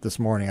found it this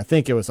morning. I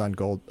think it was on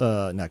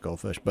not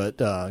Goldfish, but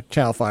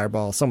Channel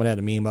Fireball. Someone had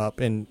a meme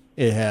up and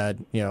it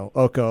had,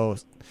 Oko,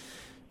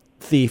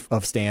 Thief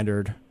of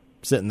Standard,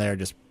 sitting there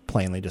just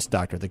plainly just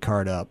doctored the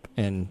card up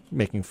and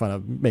making fun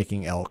of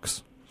making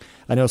elks.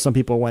 I know some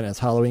people went as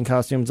Halloween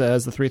costumes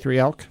as the 3/3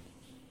 elk.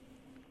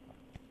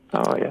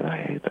 Oh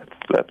yeah,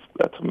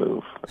 that's a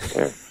move.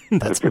 Right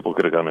there. People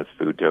could have gone as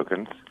food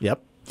tokens.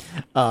 Yep.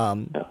 Yeah.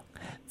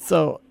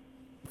 So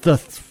the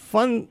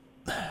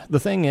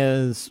thing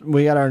is,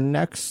 we got our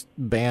next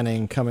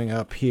banning coming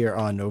up here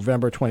on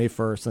November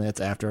 21st, and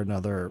it's after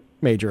another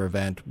major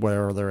event,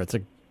 whether it's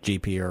a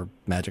GP or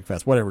Magic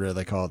Fest, whatever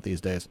they call it these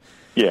days.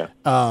 Yeah.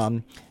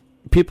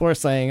 People are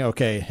saying,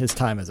 okay, his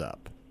time is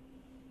up.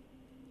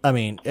 I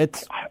mean,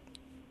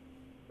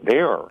 They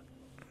are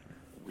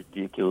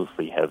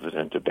ridiculously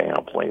hesitant to ban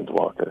a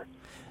Planeswalker.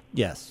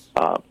 yes.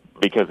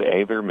 Because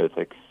A, they're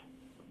mythics.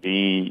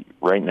 B,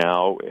 right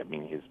now, I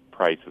mean, his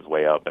price is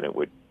way up, and it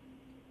would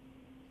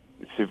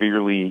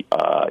severely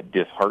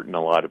dishearten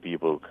a lot of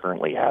people who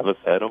currently have a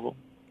set of them,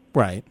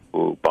 Right.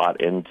 who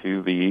bought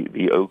into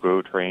the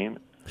Oko train.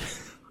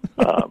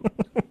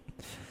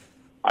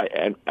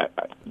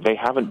 They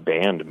haven't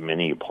banned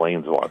many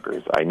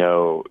Planeswalkers. I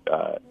know,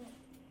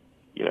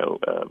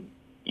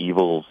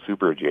 Evil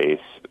Super Jace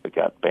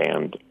got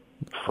banned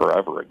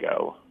forever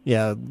ago.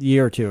 Yeah, a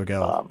year or two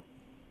ago.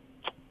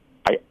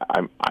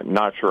 I'm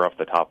not sure off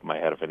the top of my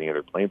head if any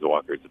other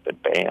Planeswalkers have been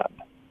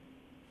banned.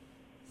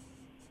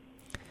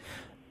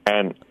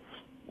 And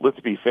let's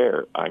be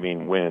fair. I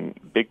mean, when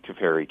Big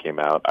Teferi came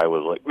out, I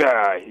was like,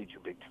 I hate you,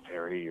 Big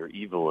Teferi. You're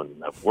evil,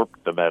 and I've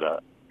warped the meta.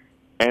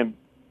 And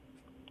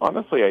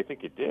honestly, I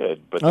think it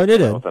did. But it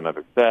did. with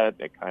another set,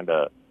 it kind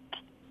of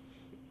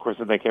course,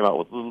 then they came out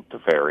with Little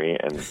Teferi,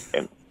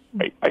 and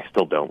I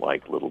still don't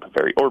like Little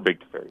Teferi, or Big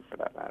Teferi for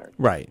that matter.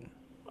 Right.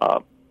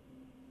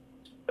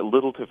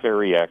 Little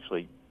Teferi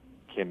actually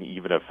can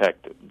even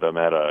affect the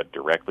meta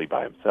directly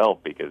by himself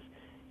because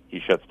he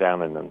shuts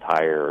down an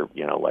entire,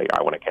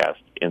 I want to cast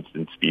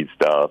instant speed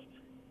stuff.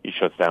 He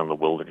shuts down the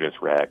Wilderness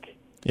Wreck.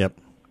 Yep.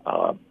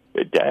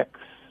 Decks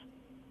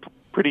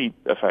pretty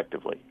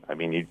effectively. I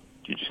mean, you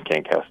just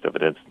can't cast stuff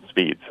at instant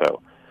speed,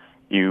 so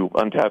you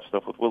untap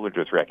stuff with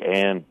Wilderness Wreck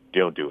and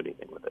don't do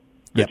anything with it.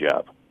 Good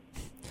job.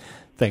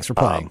 Thanks for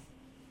playing.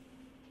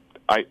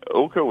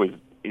 Oko is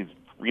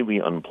really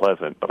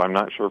unpleasant, but I'm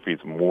not sure if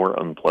he's more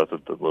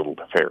unpleasant than Little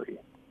Teferi.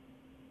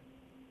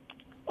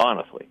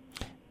 honestly.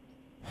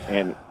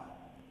 And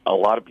a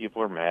lot of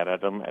people are mad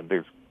at them, and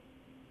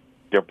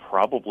they'll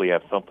probably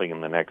have something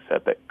in the next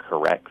set that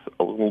corrects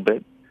a little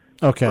bit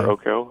Okay. for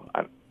Oko.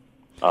 I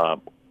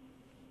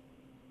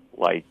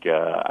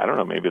don't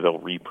know, maybe they'll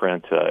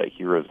reprint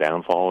Hero's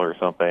Downfall or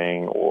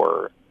something,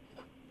 or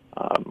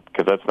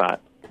because that's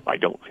not, I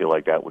don't feel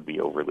like that would be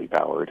overly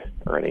powered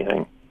or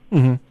anything.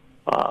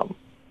 Mm-hmm.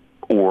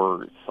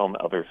 Or some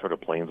other sort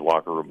of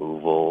planeswalker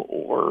removal,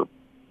 or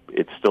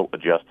it's still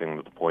adjusting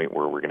to the point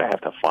where we're going to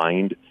have to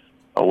find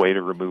a way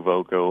to remove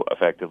Oko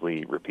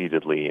effectively,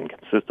 repeatedly, and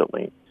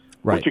consistently,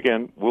 Right. which,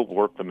 again, will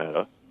work the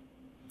meta.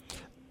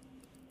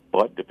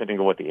 But depending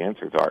on what the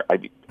answers are,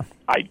 I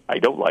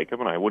don't like him,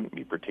 and I wouldn't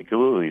be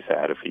particularly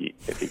sad if he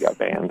got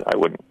banned. I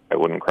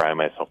wouldn't cry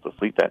myself to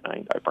sleep that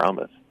night. I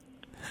promise.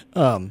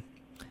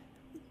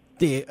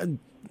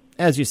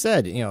 As you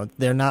said,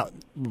 they're not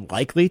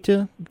likely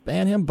to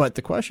ban him, but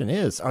the question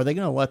is, are they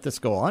going to let this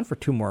go on for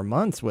 2 more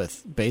months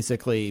with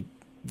basically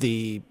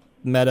the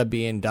meta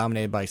being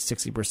dominated by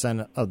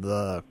 60% of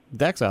the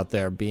decks out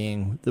there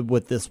being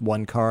with this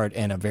one card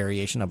and a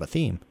variation of a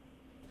theme?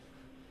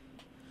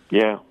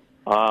 Yeah.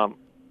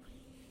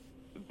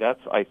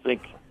 I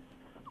think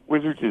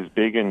Wizards is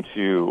big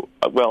into,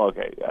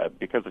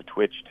 because of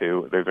Twitch,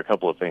 too, there's a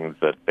couple of things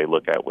that they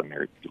look at when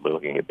they're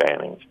looking at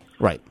bannings.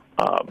 Right.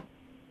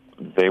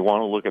 They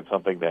want to look at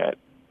something that,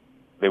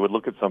 they would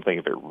look at something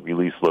if it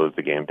really slows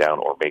the game down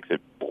or makes it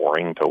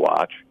boring to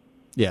watch,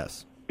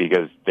 Yes.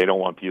 because they don't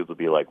want people to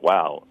be like,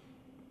 wow,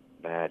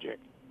 Magic.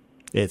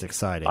 It's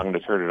exciting. I'm going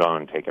to turn it on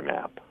and take a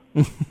nap.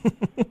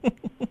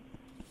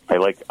 I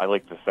like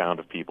the sound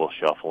of people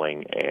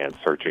shuffling and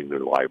searching their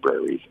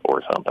libraries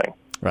or something.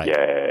 Right.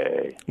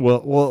 Yay.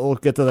 We'll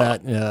get to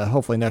that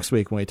hopefully next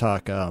week when we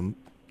talk a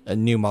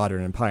New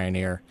Modern and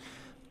Pioneer.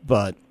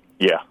 But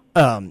Yeah.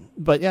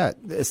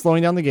 it's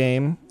slowing down the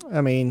game.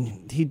 I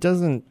mean,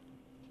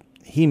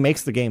 he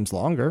makes the games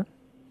longer.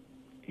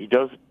 He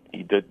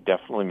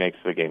definitely makes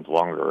the games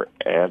longer,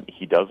 and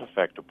he does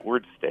affect the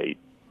board state,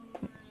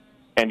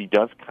 and he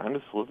does kind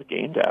of slow the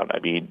game down. I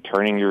mean,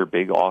 turning your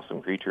big,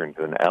 awesome creature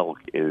into an elk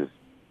is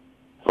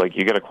like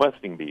you get a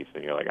questing beast,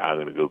 and you're like, I'm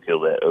going to go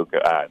kill that elk.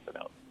 It's an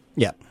elk.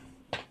 Yeah.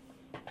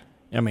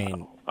 I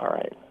mean... all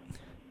right.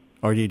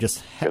 Or do you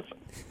just... Just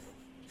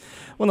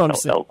well, no, I'm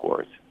just saying... Elk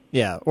Wars.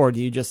 Yeah, or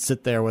do you just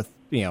sit there with,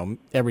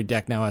 every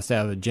deck now has to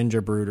have a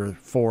Ginger Brood or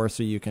 4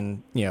 so you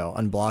can,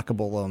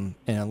 unblockable them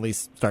and at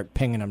least start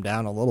pinging them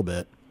down a little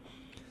bit.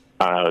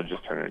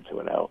 Just turn it into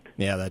an elk.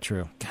 Yeah, that's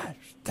true. God,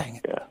 dang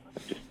it. Yeah,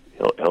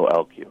 he'll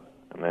elk you,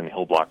 and then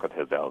he'll block with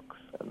his elks,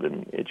 and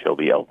then it shall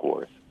be Elk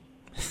Wars.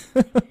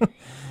 Do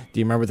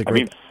you remember the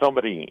great...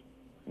 somebody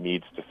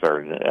needs to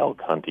start an elk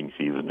hunting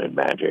season in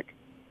Magic.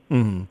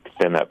 Mm-hmm.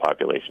 Extend that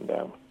population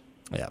down.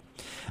 Yeah.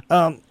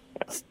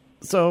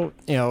 So,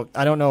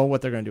 I don't know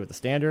what they're going to do with the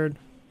standard.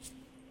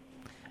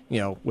 I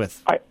don't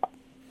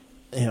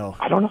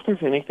know if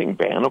there's anything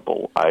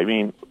bannable. I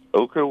mean,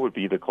 Oko would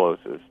be the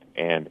closest,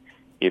 and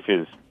if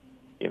his,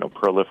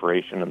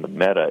 proliferation in the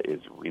meta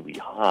is really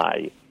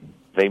high,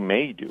 they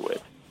may do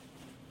it.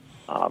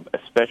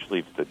 Especially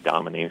if it's a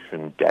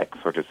domination deck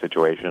sort of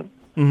situation,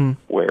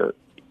 where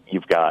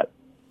you've got,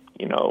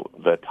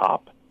 the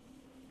top.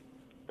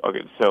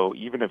 Okay, so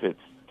even if it's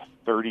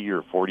 30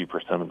 or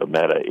 40% of the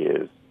meta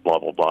is blah,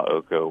 blah, blah,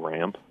 Oko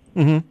ramp,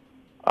 or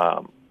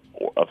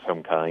of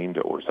some kind,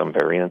 or some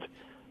variant,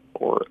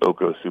 or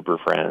Oko Super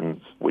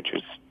Friends, which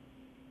is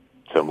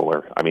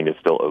similar. I mean, it's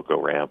still Oko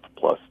ramp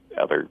plus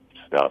other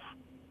stuff,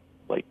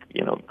 like,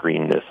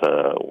 Green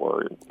Nissa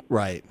or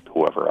right.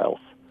 whoever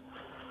else.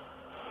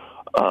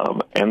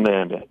 And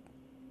then,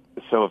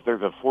 so if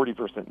there's a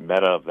 40%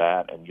 meta of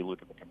that, and you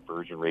look at the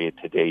conversion rate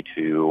to day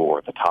 2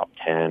 or the top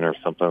 10 or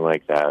something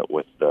like that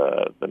with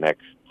the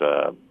next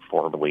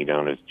formerly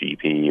known as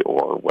GP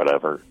or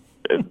whatever,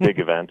 big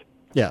event.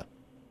 Yeah.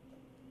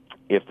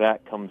 If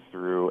that comes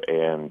through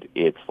and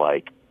it's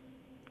like,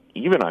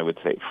 even I would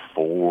say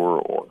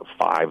 4 or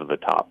 5 of the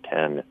top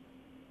 10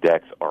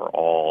 decks are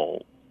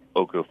all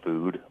Oko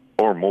food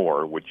or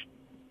more, which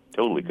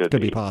totally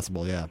could be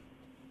possible, yeah.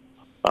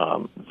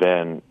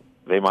 Then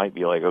they might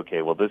be like,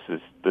 okay, well, this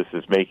is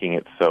making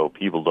it so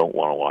people don't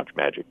want to watch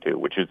Magic 2,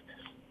 which is,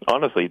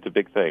 honestly, it's a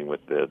big thing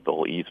with the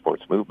whole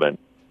esports movement.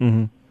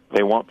 Mm-hmm.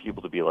 They want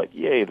people to be like,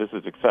 yay, this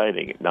is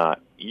exciting, not,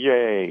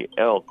 yay,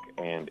 elk,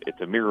 and it's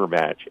a mirror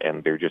match,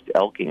 and they're just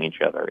elking each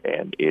other,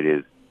 and it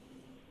is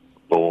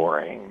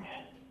boring.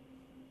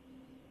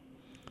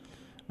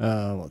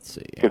 Let's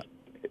see. Because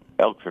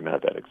elks are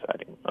not that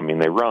exciting. I mean,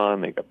 they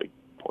run, they got big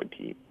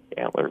pointy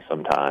antlers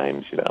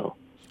sometimes, All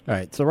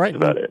right, so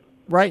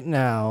right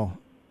now,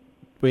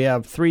 we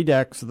have 3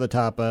 decks at the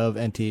top of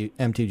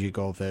MTG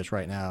Goldfish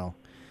right now.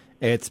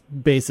 It's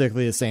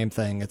basically the same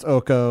thing. It's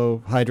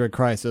Oko, Hydroid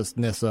Crisis,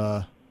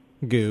 Nissa,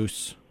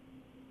 Goose,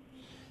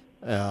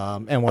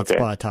 and Once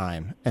Upon a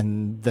Time.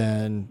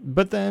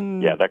 But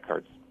then... yeah, that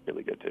card's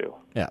really good, too.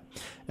 Yeah.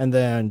 And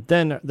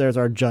then there's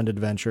our Jund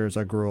Adventures,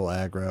 our Gruul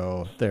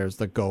Aggro. There's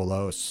the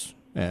Golos,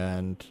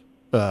 and...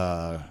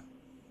 Golos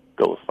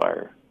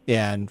Fire.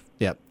 and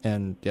a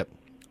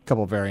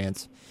couple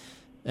variants,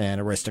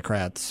 and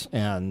aristocrats,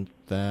 and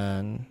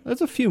then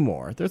there's a few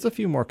more. There's a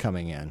few more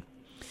coming in.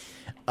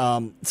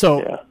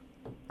 Yeah.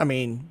 I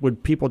mean,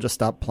 would people just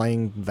stop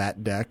playing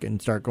that deck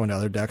and start going to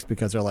other decks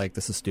because they're like,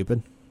 this is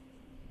stupid?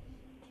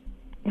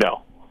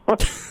 No.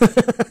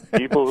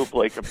 People who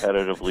play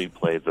competitively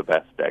play the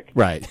best deck.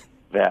 Right.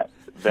 That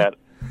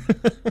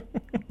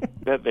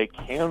they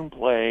can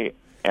play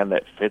and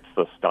that fits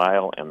the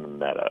style and the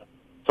meta.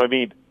 So, I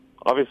mean,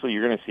 obviously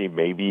you're going to see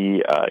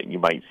maybe you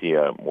might see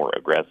a more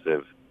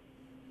aggressive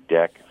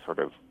deck sort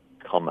of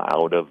come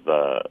out of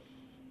the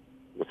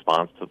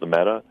response to the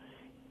meta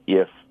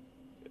if,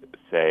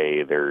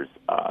 say, there's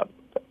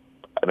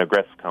an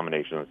aggressive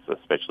combination that's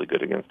especially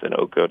good against an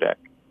Oko deck.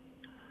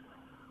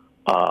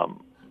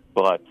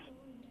 But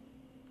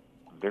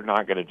they're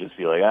not going to just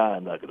be like,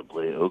 I'm not going to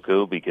play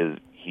Oko because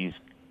he's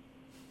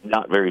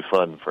not very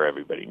fun for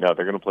everybody. No,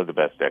 they're going to play the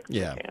best deck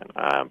they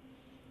can.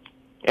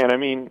 And, I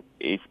mean,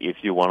 if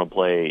you want to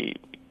play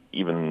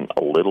even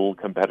a little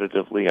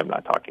competitively, I'm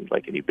not talking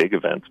like any big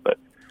events, but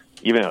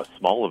even a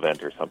small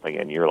event or something,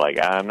 and you're like,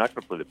 I'm not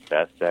going to play the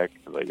best deck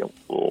because I don't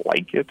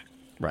like it.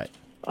 Right.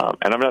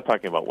 And I'm not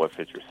talking about what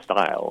fits your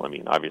style. I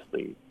mean,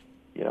 obviously,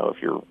 you know,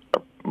 if you're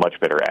a much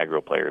better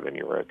aggro player than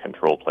you're a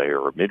control player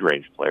or a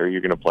mid-range player,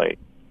 you're going to play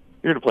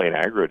an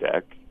aggro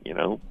deck, you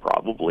know,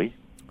 probably.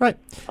 Right.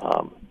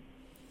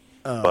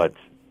 But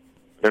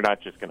they're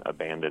not just going to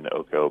abandon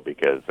Oko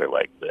because they're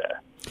like,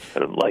 I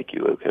don't like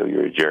you, Oko,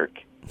 you're a jerk.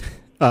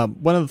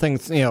 One of the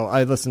things, you know,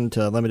 I listened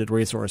to Limited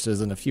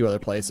Resources and a few other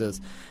places,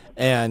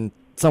 and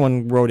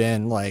someone wrote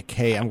in like,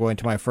 hey, I'm going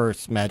to my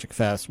first Magic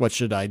Fest. What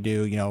should I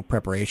do? You know,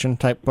 preparation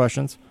type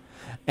questions.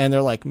 And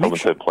they're like, someone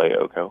said play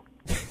Oko.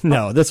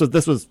 No, this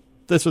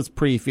was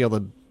pre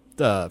Field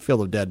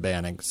of Dead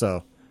banning,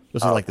 so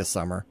this was like this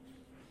summer.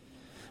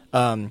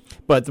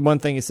 But the one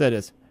thing he said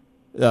is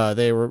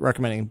they were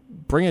recommending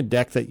bring a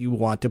deck that you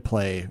want to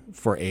play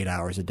for 8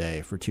 hours a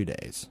day for 2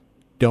 days.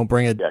 Don't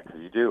bring a deck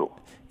because you do.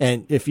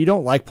 And if you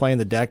don't like playing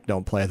the deck,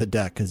 don't play the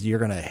deck because you're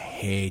gonna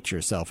hate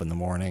yourself in the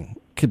morning.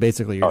 'Cause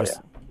basically, you're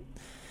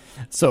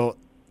So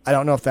I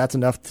don't know if that's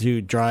enough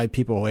to drive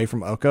people away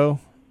from Oko,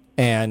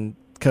 and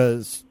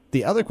because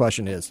the other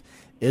question is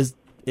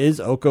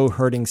Oko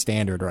hurting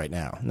Standard right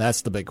now? And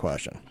that's the big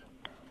question.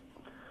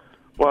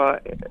 Well,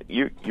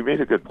 you made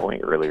a good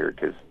point earlier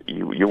because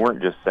you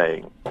weren't just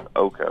saying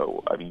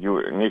Oko. I mean, you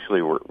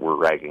initially were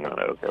ragging on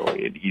Oko.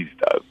 He's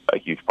a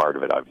huge part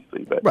of it,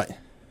 obviously, but right.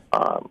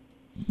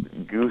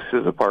 Goose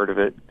is a part of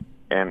it,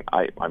 and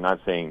I'm not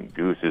saying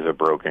Goose is a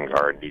broken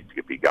card and needs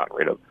to be gotten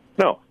rid of.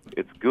 No,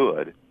 it's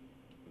good,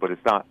 but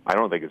it's not. I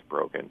don't think it's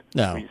broken.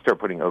 No. When you start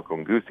putting Oko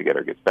and Goose together,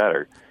 it gets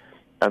better.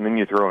 And then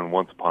you throw in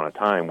Once Upon a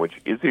Time, which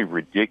is a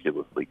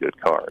ridiculously good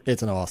card.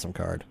 It's an awesome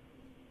card.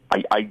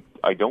 I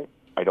don't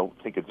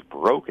think it's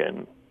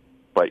broken,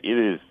 but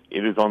it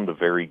is on the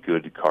very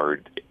good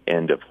card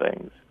end of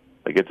things.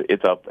 Like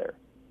it's up there.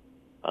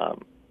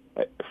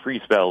 Free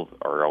spells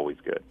are always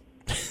good.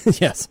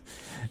 Yes,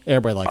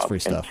 everybody likes free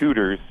stuff. And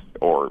tutors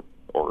or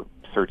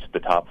search the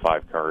top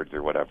 5 cards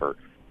or whatever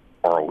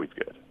are always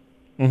good.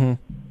 Mm-hmm.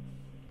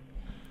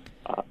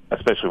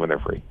 Especially when they're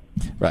free.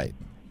 Right.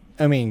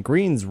 I mean,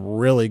 green's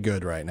really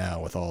good right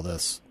now with all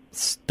this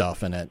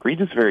stuff in it.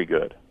 Green is very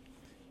good.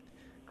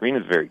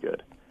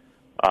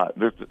 I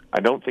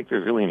don't think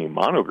there's really any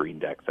mono green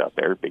decks out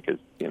there because,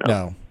 you know,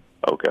 no.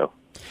 Oko.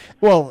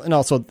 Well, and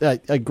also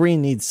a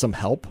green needs some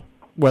help,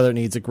 whether it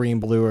needs a green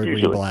blue or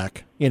Usually. green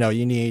black. You know,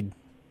 you need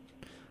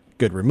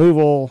good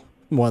removal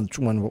one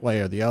way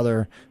or the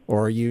other,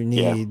 or you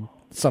need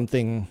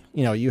something.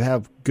 You know, you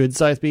have good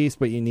size beasts,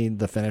 but you need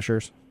the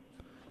finishers.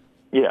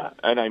 Yeah,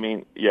 and I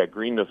mean,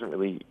 green doesn't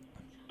really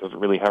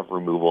have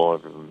removal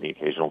other than the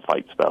occasional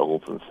fight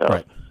spells and stuff.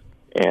 Right.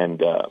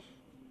 And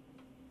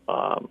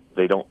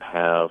they don't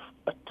have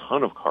a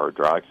ton of card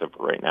draw except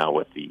for right now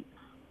with the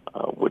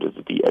what is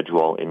it, the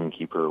Edgewall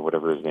Innkeeper or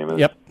whatever his name is.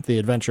 Yep, the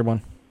adventure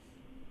one.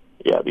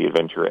 Yeah, the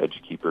Adventure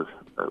Edgekeeper.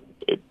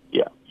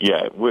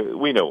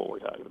 We know what we're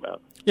talking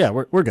about. Yeah,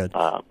 we're good.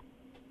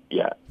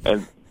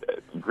 And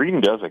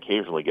green does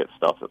occasionally get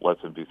stuff that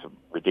lets them do some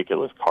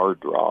ridiculous card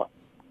draw,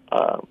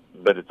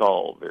 but it's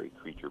all very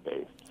creature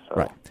based. So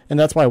right, and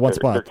that's why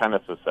they're kind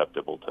of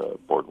susceptible to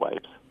board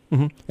wipes.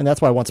 Mm-hmm. And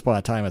that's why Once Upon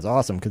a Time is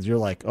awesome because you're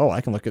like, oh, I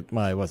can look at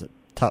my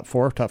top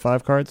 4, top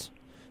 5 cards.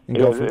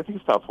 And I think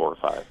it's top 4 or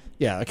 5.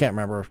 Yeah, I can't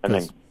remember. And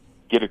then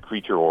get a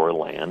creature or a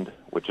land,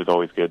 which is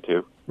always good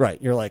too.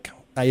 Right, you're like,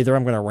 either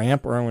I'm going to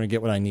ramp or I'm going to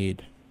get what I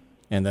need,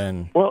 and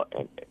then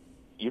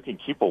you can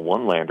keep a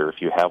 1-lander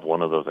if you have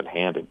one of those in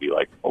hand and be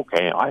like,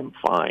 okay, I'm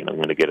fine. I'm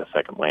going to get a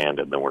second land,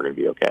 and then we're going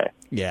to be okay.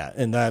 Yeah,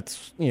 and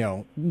that's, you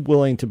know,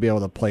 willing to be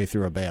able to play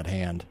through a bad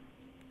hand.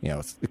 You know,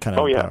 it's kind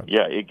of...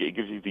 It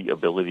gives you the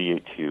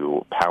ability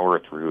to power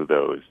through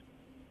those.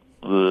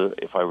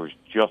 If I was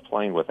just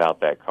playing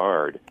without that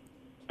card,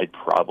 I'd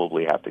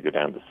probably have to go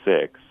down to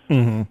 6,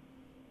 mm-hmm.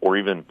 or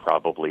even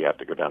probably have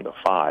to go down to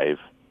 5.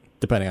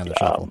 Depending on the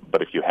shuffle.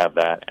 But if you have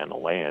that and a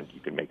land, you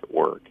can make it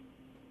work.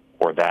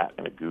 or that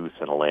and a goose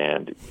and a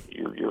land,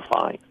 you're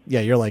fine.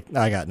 Yeah, you're like,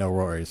 I got no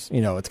worries.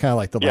 It's kind of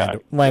like the Yeah,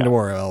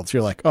 Landor elves.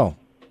 You're like, oh,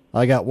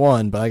 I got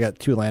one, but I got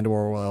 2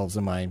 Landor elves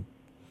in my.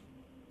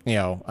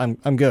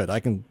 I'm good. I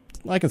can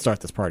start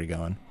this party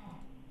going.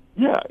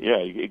 Yeah.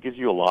 It gives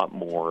you a lot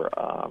more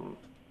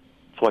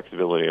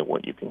flexibility in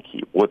what you can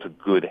keep. What's a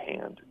good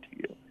hand to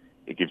you?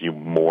 It gives you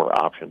more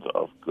options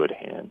of good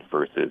hand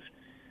versus,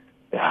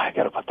 I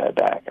got to put that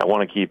back. I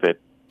want to keep it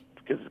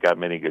because it's got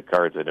many good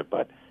cards in it,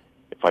 but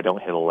if I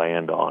don't hit a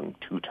land on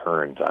 2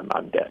 turns,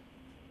 I'm dead.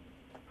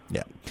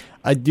 Yeah.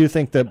 I do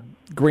think that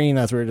green,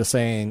 as we were just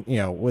saying,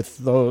 with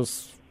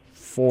those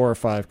 4 or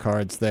 5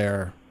 cards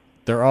there,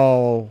 they're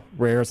all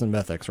rares and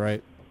mythics,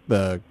 right?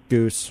 The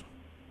goose,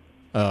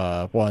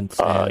 once,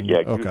 and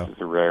Oko. Goose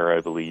is a rare, I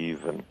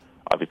believe, and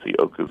obviously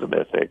Oku's a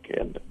mythic,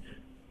 and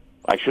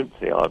I shouldn't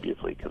say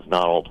obviously, because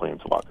not all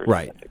planeswalkers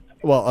right. are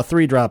mythics. Well, a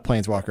 3-drop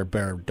planeswalker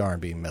better darn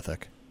be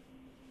mythic.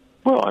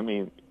 Well, I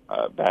mean,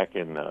 back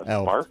in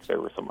Spark, there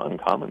were some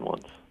uncommon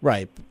ones.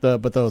 Right,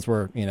 but those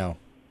were, They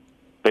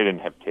didn't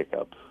have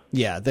kick-ups.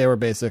 Yeah, they were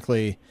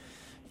basically,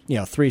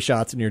 3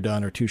 shots and you're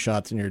done, or 2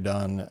 shots and you're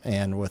done,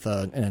 and with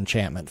an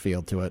enchantment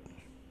field to it.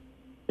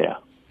 Yeah.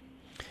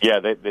 Yeah,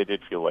 they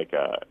did feel like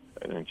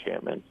an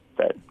enchantment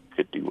that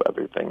could do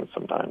other things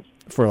sometimes.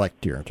 For,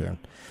 your turn.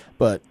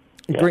 But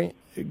yeah.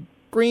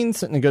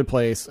 Green's in a good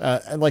place.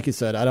 Like you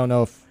said, I don't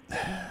know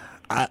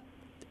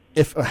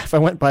if I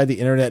went by the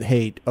internet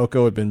hate,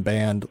 Oko had been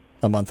banned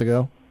a month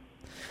ago.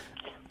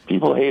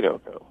 People hate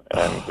Oko.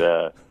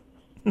 And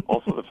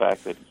also the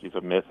fact that he's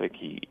a mythic,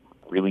 he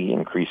really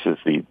increases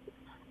because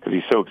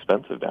he's so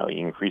expensive now, he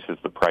increases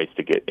the price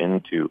to get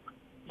into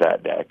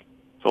that deck.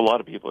 So a lot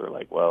of people are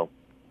like, well,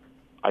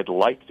 I'd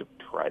like to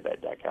try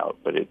that deck out,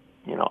 but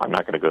I'm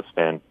not going to go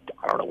spend,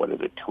 I don't know, what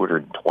is it,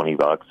 $220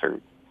 or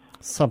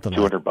something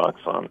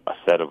 $200 on a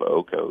set of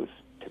Okos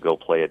to go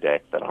play a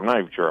deck that I'm not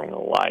even sure I'm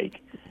going to like.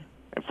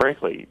 And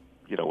frankly,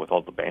 with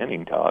all the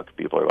banning talk,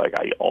 people are like,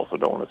 I also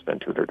don't want to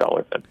spend $200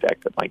 on a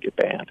deck that might get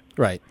banned.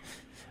 Right.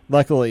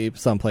 Luckily,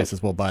 some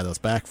places will buy those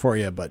back for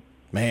you, but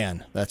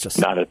man, that's just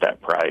not at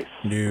that price.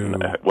 No.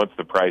 Once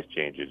the price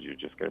changes, you're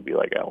just going to be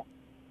like, oh,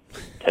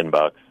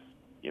 $10.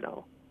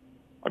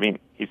 I mean,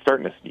 he's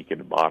starting to sneak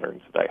into Modern,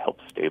 so that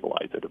helps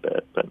stabilize it a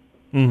bit. But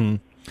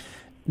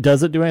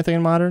does it do anything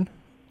in Modern?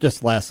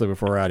 Just lastly,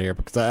 before we're out of here,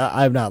 because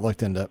I've not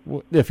looked into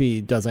if he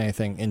does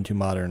anything into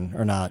Modern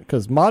or not,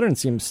 because Modern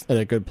seems at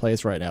a good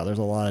place right now. There's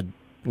a lot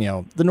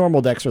of, the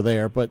normal decks are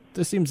there, but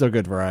there seems a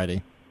good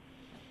variety.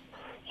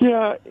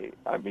 Yeah,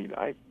 I mean,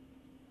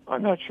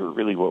 I'm not sure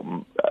really what,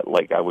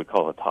 I would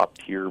call a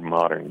top-tier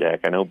Modern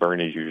deck. I know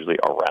Burn is usually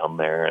around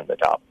there in the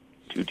top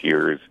 2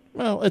 tiers.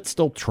 Well, it's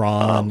still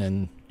Tron,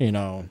 and,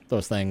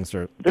 those things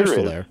they're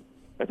still there.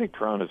 I think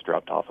Tron has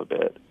dropped off a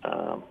bit.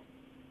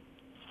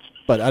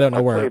 But I don't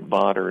know where. I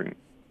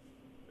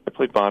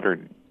played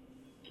Modern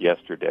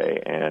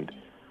yesterday, and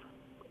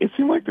it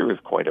seemed like there was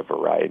quite a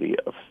variety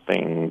of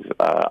things.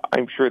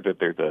 I'm sure that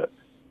there's a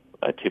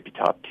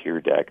tippy-top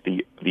tier deck.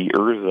 The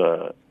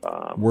Urza...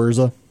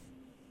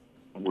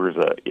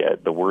 Urza, yeah,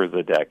 the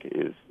Urza deck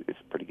is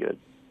pretty good.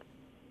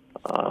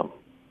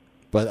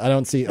 But I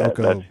don't see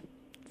Oko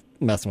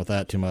messing with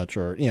that too much,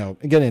 or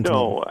get into.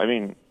 No, I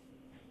mean,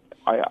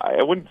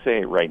 I wouldn't say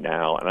it right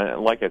now,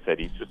 and like I said,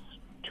 he's just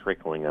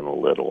trickling in a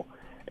little,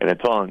 and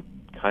it's on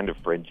kind of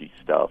fringy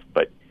stuff.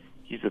 But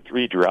he's a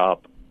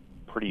 3-drop,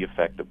 pretty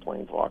effective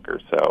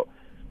planeswalker, so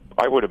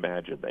I would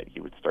imagine that he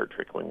would start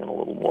trickling in a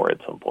little more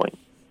at some point.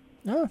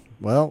 Oh,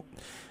 well,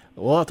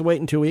 we'll have to wait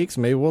in 2 weeks.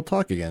 Maybe we'll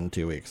talk again in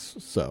 2 weeks.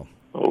 So.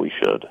 Oh, we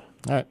should.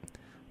 All right.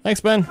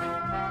 Thanks, Ben.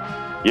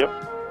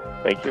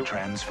 Yep. Thank you.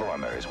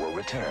 Transformers will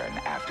return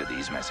after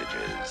these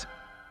messages.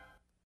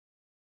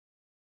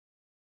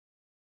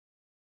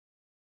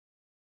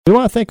 We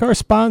want to thank our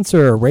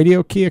sponsor,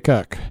 Radio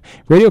Keokuk.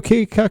 Radio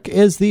Keokuk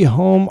is the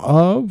home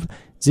of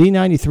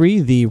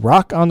Z93, the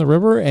Rock on the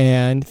River,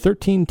 and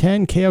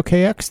 1310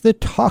 KOKX, the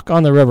Talk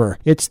on the River.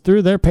 It's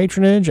through their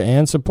patronage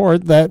and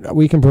support that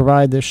we can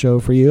provide this show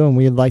for you, and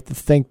we'd like to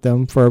thank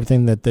them for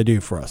everything that they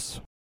do for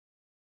us.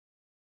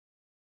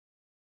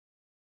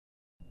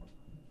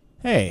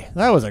 Hey,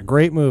 that was a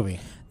great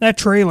movie. That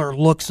trailer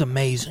looks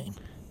amazing.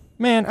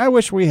 Man, I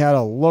wish we had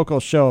a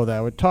local show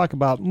that would talk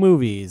about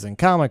movies and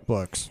comic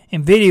books.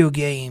 And video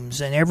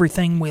games and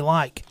everything we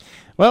like.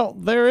 Well,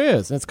 there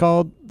is. It's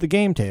called The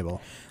Game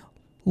Table.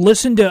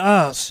 Listen to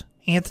us,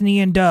 Anthony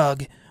and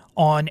Doug,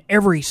 on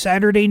every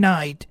Saturday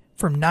night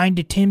from 9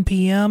 to 10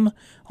 p.m.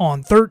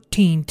 on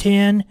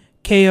 1310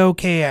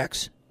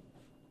 KOKX.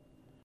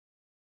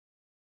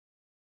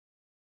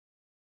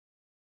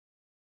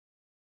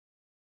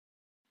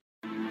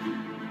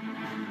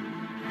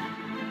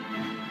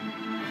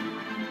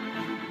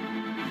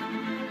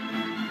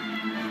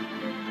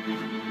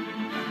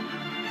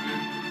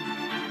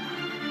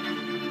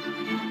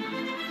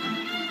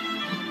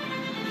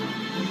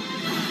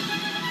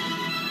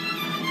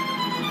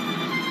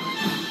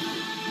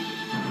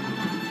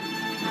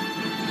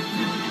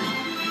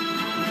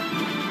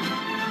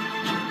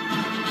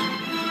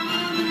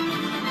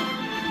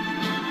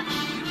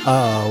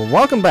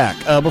 Welcome back.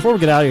 Before we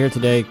get out of here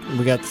today,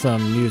 we got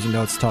some news and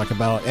notes to talk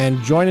about. And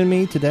joining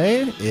me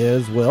today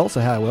is Will.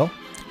 Say hi, Will.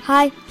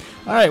 Hi.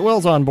 All right,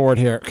 Will's on board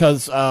here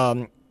because,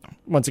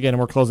 once again,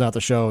 we're closing out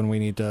the show and we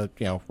need to,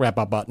 wrap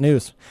up about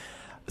news.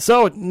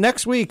 So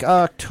next week,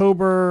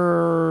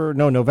 November.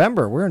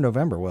 We're in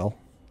November, Will.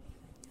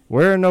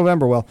 We're in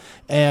November, Will.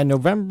 And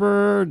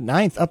November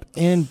 9th up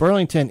in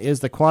Burlington is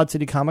the Quad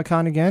City Comic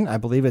Con again. I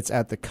believe it's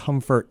at the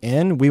Comfort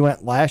Inn. We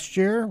went last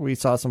year. We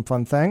saw some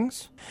fun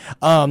things.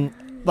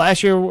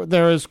 Last year,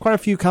 there was quite a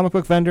few comic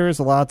book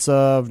vendors. Lots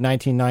of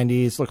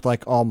 1990s. Looked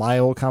like all my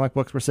old comic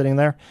books were sitting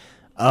there.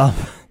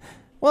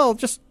 Well,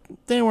 just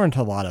they weren't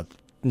a lot of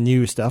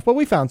new stuff, but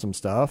we found some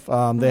stuff.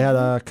 They had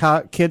a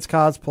kids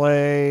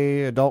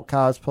cosplay, adult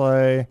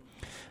cosplay.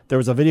 There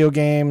was a video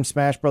game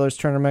Smash Brothers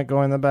tournament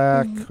going in the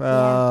back.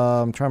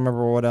 I'm trying to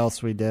remember what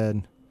else we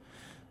did.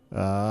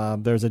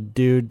 There's a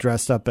dude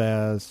dressed up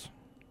as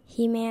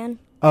He-Man.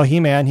 Oh,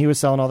 He-Man. He was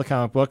selling all the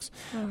comic books.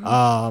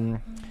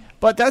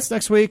 But that's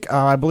next week.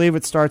 I believe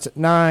it starts at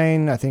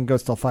 9. I think it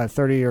goes till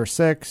 5:30 or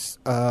 6.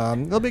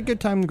 It'll be a good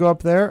time to go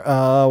up there.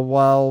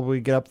 While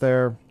we get up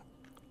there,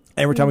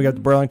 every time we go to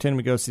Burlington,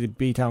 we go see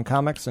B-Town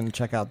Comics and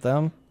check out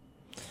them.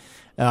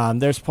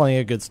 There's plenty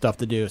of good stuff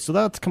to do. So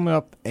that's coming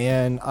up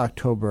in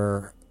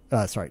October.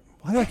 Sorry,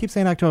 why do I keep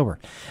saying October?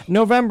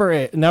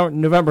 November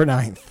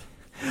 9th.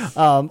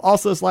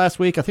 Also this last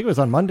week, I think it was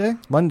on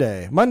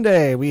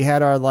Monday, we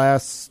had our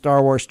last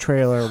Star Wars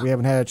trailer. We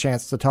haven't had a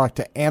chance to talk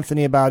to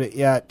Anthony about it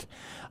yet.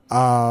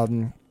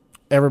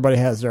 Everybody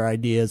has their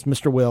ideas.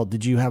 Mr. Will,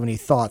 did you have any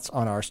thoughts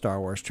on our Star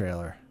Wars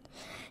trailer?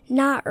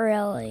 Not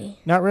really.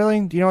 Not really?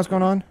 Do you know what's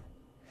going on?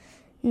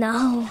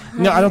 No.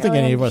 I don't think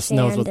any of us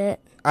knows what it.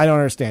 I don't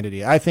understand it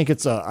either. I think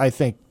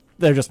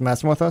they're just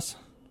messing with us.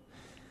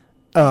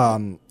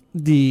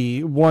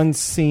 The one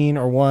scene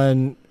or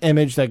one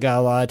image that got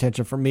a lot of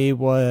attention for me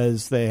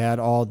was they had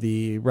all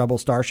the Rebel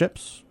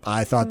starships.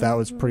 I thought that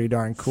was pretty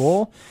darn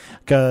cool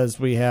because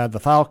we had the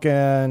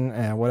Falcon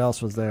and what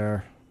else was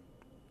there?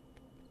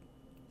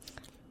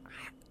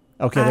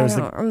 Okay, I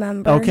don't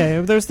remember. Okay,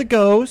 there's the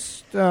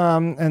Ghost,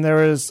 and there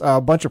was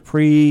a bunch of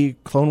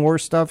pre-Clone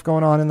Wars stuff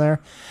going on in there.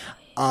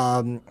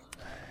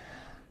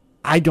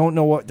 I don't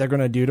know what they're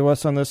going to do to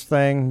us on this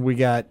thing. We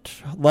got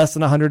less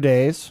than 100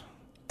 days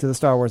to the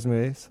Star Wars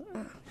movies.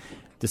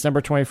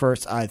 December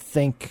 21st, I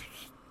think.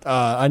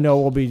 I know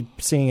we'll be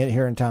seeing it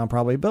here in town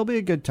probably, but it'll be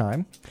a good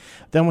time.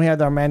 Then we had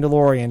our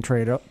Mandalorian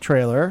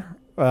trailer,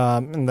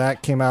 and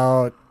that came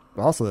out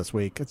also this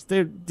week.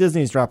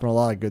 Disney's dropping a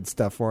lot of good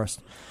stuff for us.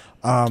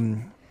 I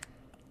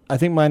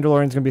think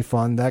Mandalorian's going to be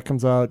fun. That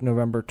comes out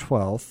November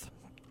 12th.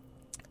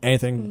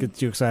 Anything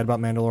gets you excited about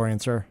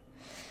Mandalorian, sir?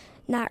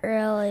 Not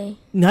really.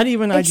 Not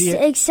even IG.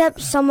 Except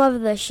some of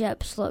the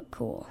ships look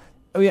cool.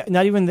 Oh yeah,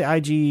 not even the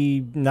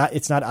IG.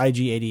 It's not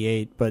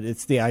IG-88, but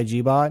it's the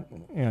IG bot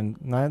and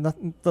not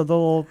the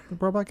little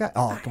robot guy.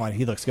 Oh come on,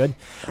 he looks good.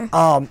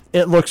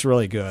 It looks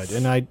really good,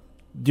 and I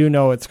do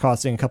know it's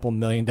costing a couple $1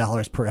 million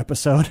per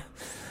episode.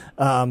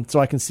 So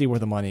I can see where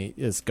the money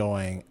is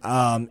going.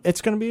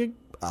 It's going to be.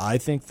 I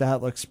think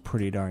that looks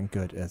pretty darn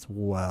good as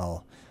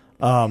well.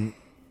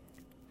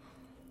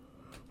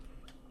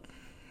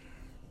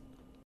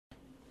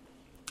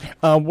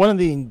 One of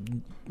the,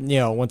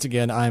 once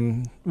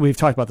again, we've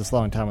talked about this a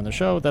long time on the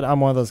show that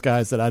I'm one of those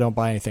guys that I don't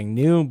buy anything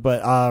new,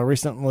 but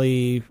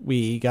recently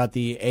we got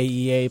the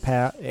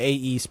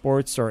AE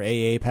Sports or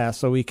AA Pass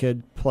so we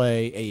could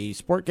play AE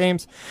Sport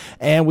games,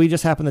 and we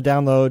just happened to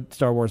download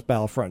Star Wars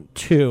Battlefront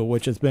 2,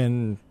 which has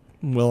been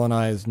Will and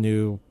I's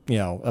new,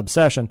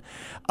 obsession.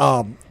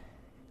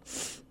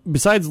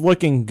 Besides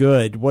looking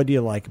good, what do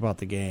you like about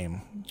the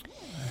game?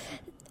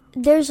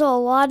 There's a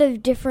lot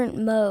of different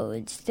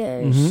modes.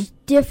 There's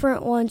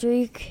different ones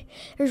where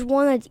there's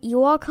one that's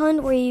Ewok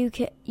Hunt where you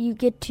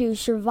get to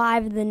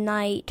survive the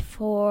night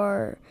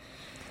for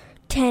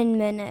 10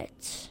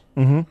 minutes.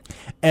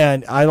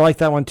 And I like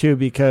that one too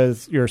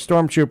because you're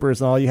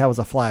stormtroopers and all you have is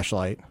a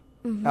flashlight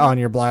on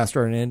your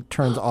blaster and it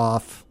turns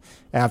off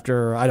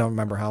after I don't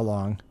remember how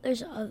long.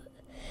 There's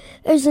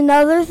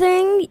another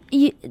thing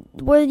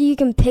where you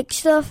can pick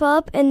stuff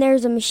up and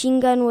there's a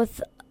machine gun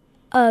with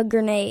a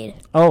grenade.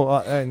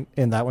 And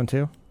in that one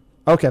too?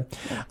 Okay.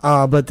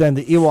 But then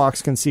the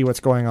Ewoks can see what's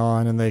going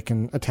on and they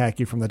can attack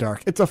you from the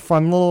dark. It's a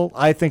fun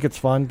I think it's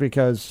fun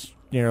because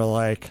you're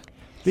like,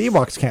 the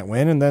Ewoks can't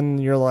win. And then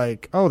you're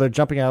like, oh, they're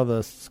jumping out of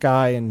the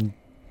sky and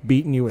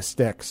beating you with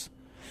sticks.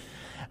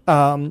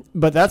 But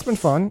that's been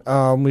fun.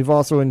 We've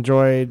also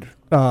enjoyed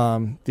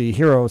the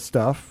hero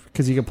stuff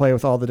because you can play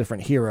with all the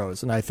different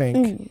heroes. And I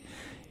think,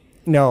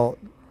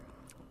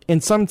 in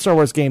some Star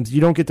Wars games,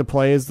 you don't get to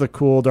play as the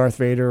cool Darth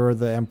Vader or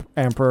the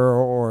Emperor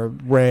or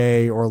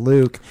Rey or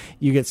Luke.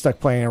 You get stuck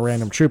playing a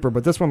random trooper,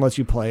 but this one lets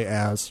you play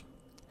as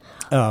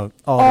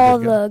all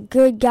the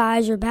good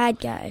guys or bad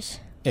guys.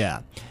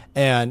 Yeah,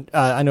 and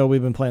I know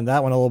we've been playing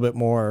that one a little bit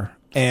more,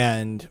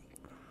 and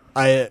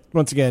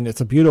once again,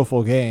 it's a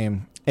beautiful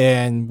game,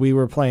 and we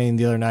were playing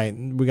the other night,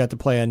 we got to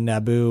play on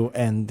Naboo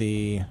and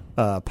the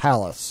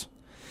Palace.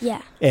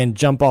 Yeah. and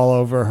jump all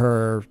over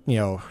her,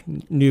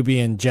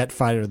 Nubian jet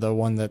fighter, the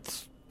one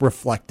that's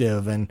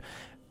reflective. And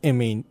I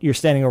mean, you're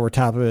standing over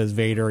top of it as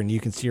Vader, and you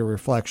can see a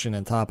reflection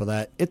on top of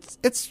that.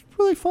 It's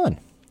really fun.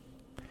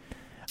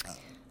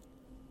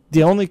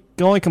 The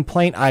only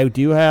complaint I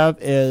do have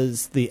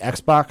is the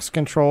Xbox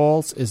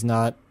controls is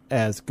not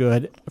as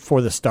good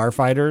for the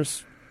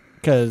Starfighters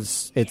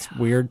because it's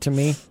weird to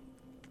me.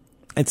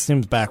 It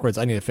seems backwards.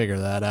 I need to figure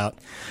that out.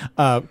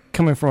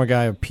 Coming from a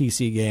guy of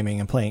PC gaming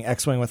and playing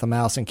X-Wing with a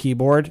mouse and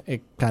keyboard,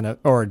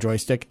 or a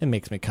joystick, it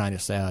makes me kind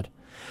of sad.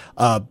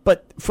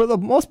 But for the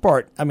most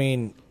part, I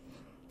mean,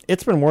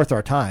 it's been worth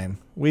our time.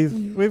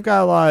 We've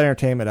got a lot of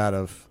entertainment out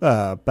of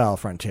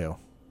Battlefront 2.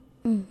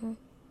 Mm-hmm.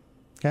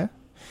 Okay.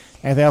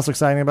 Anything else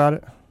exciting about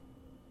it?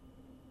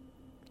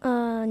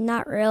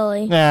 Not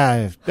really.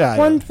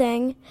 One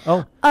thing.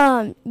 Oh.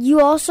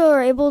 You also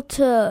are able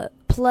to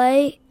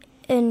play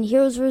in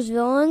Heroes vs.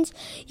 Villains.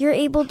 You're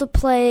able to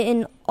play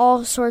in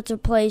all sorts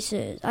of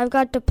places. I've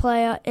got to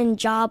play in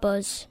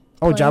Jabba's.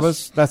 Oh,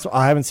 place. Jabba's?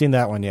 I haven't seen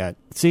that one yet.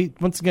 See,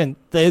 once again,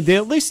 they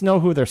at least know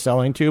who they're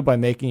selling to by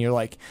making you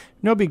like,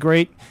 it'd be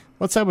great.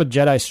 Let's have a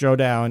Jedi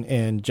showdown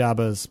in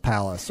Jabba's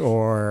palace,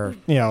 or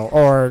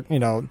wouldn't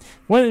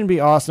it be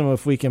awesome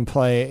if we can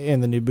play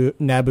in the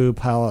Naboo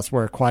palace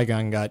where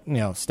Qui-Gon got,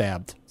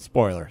 stabbed?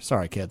 Spoiler,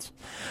 sorry kids,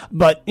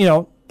 but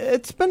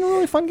it's been a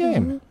really fun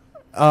game.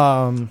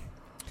 Mm-hmm.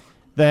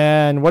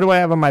 Then what do I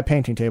have on my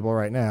painting table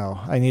right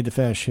now? I need to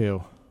finish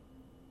who?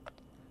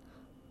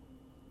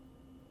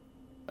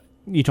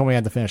 You told me I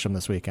had to finish them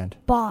this weekend.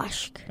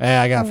 Bosch.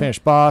 Yeah, I got to finish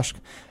Bosch.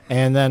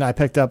 And then I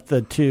picked up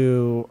the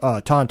 2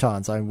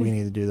 Tauntauns. We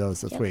need to do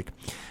those this week.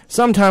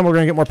 Sometime we're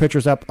going to get more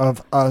pictures up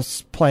of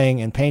us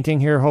playing and painting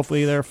here,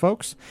 hopefully there,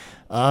 folks.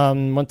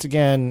 Once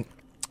again,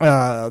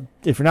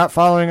 if you're not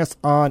following us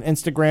on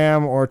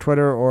Instagram or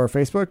Twitter or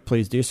Facebook,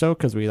 please do so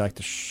because we like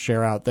to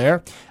share out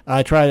there.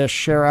 I try to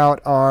share out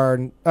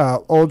our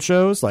old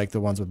shows, like the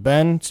ones with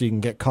Ben, so you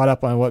can get caught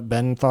up on what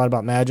Ben thought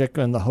about Magic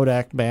and the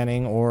Hodak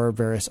banning or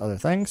various other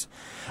things.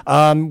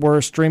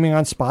 We're streaming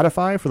on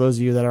Spotify. For those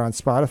of you that are on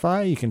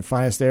Spotify, you can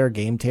find us there,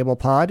 Game Table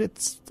Pod.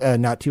 It's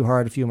not too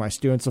hard. A few of my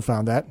students have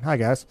found that. Hi,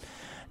 guys.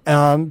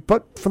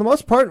 But for the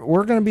most part,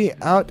 we're going to be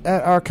out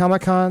at our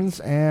Comic-Cons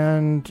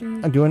and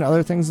doing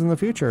other things in the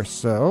future.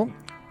 So,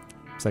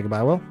 say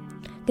goodbye, Will.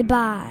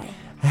 Goodbye.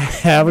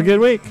 Have a good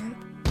week.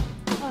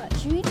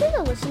 Should we take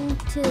a listen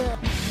to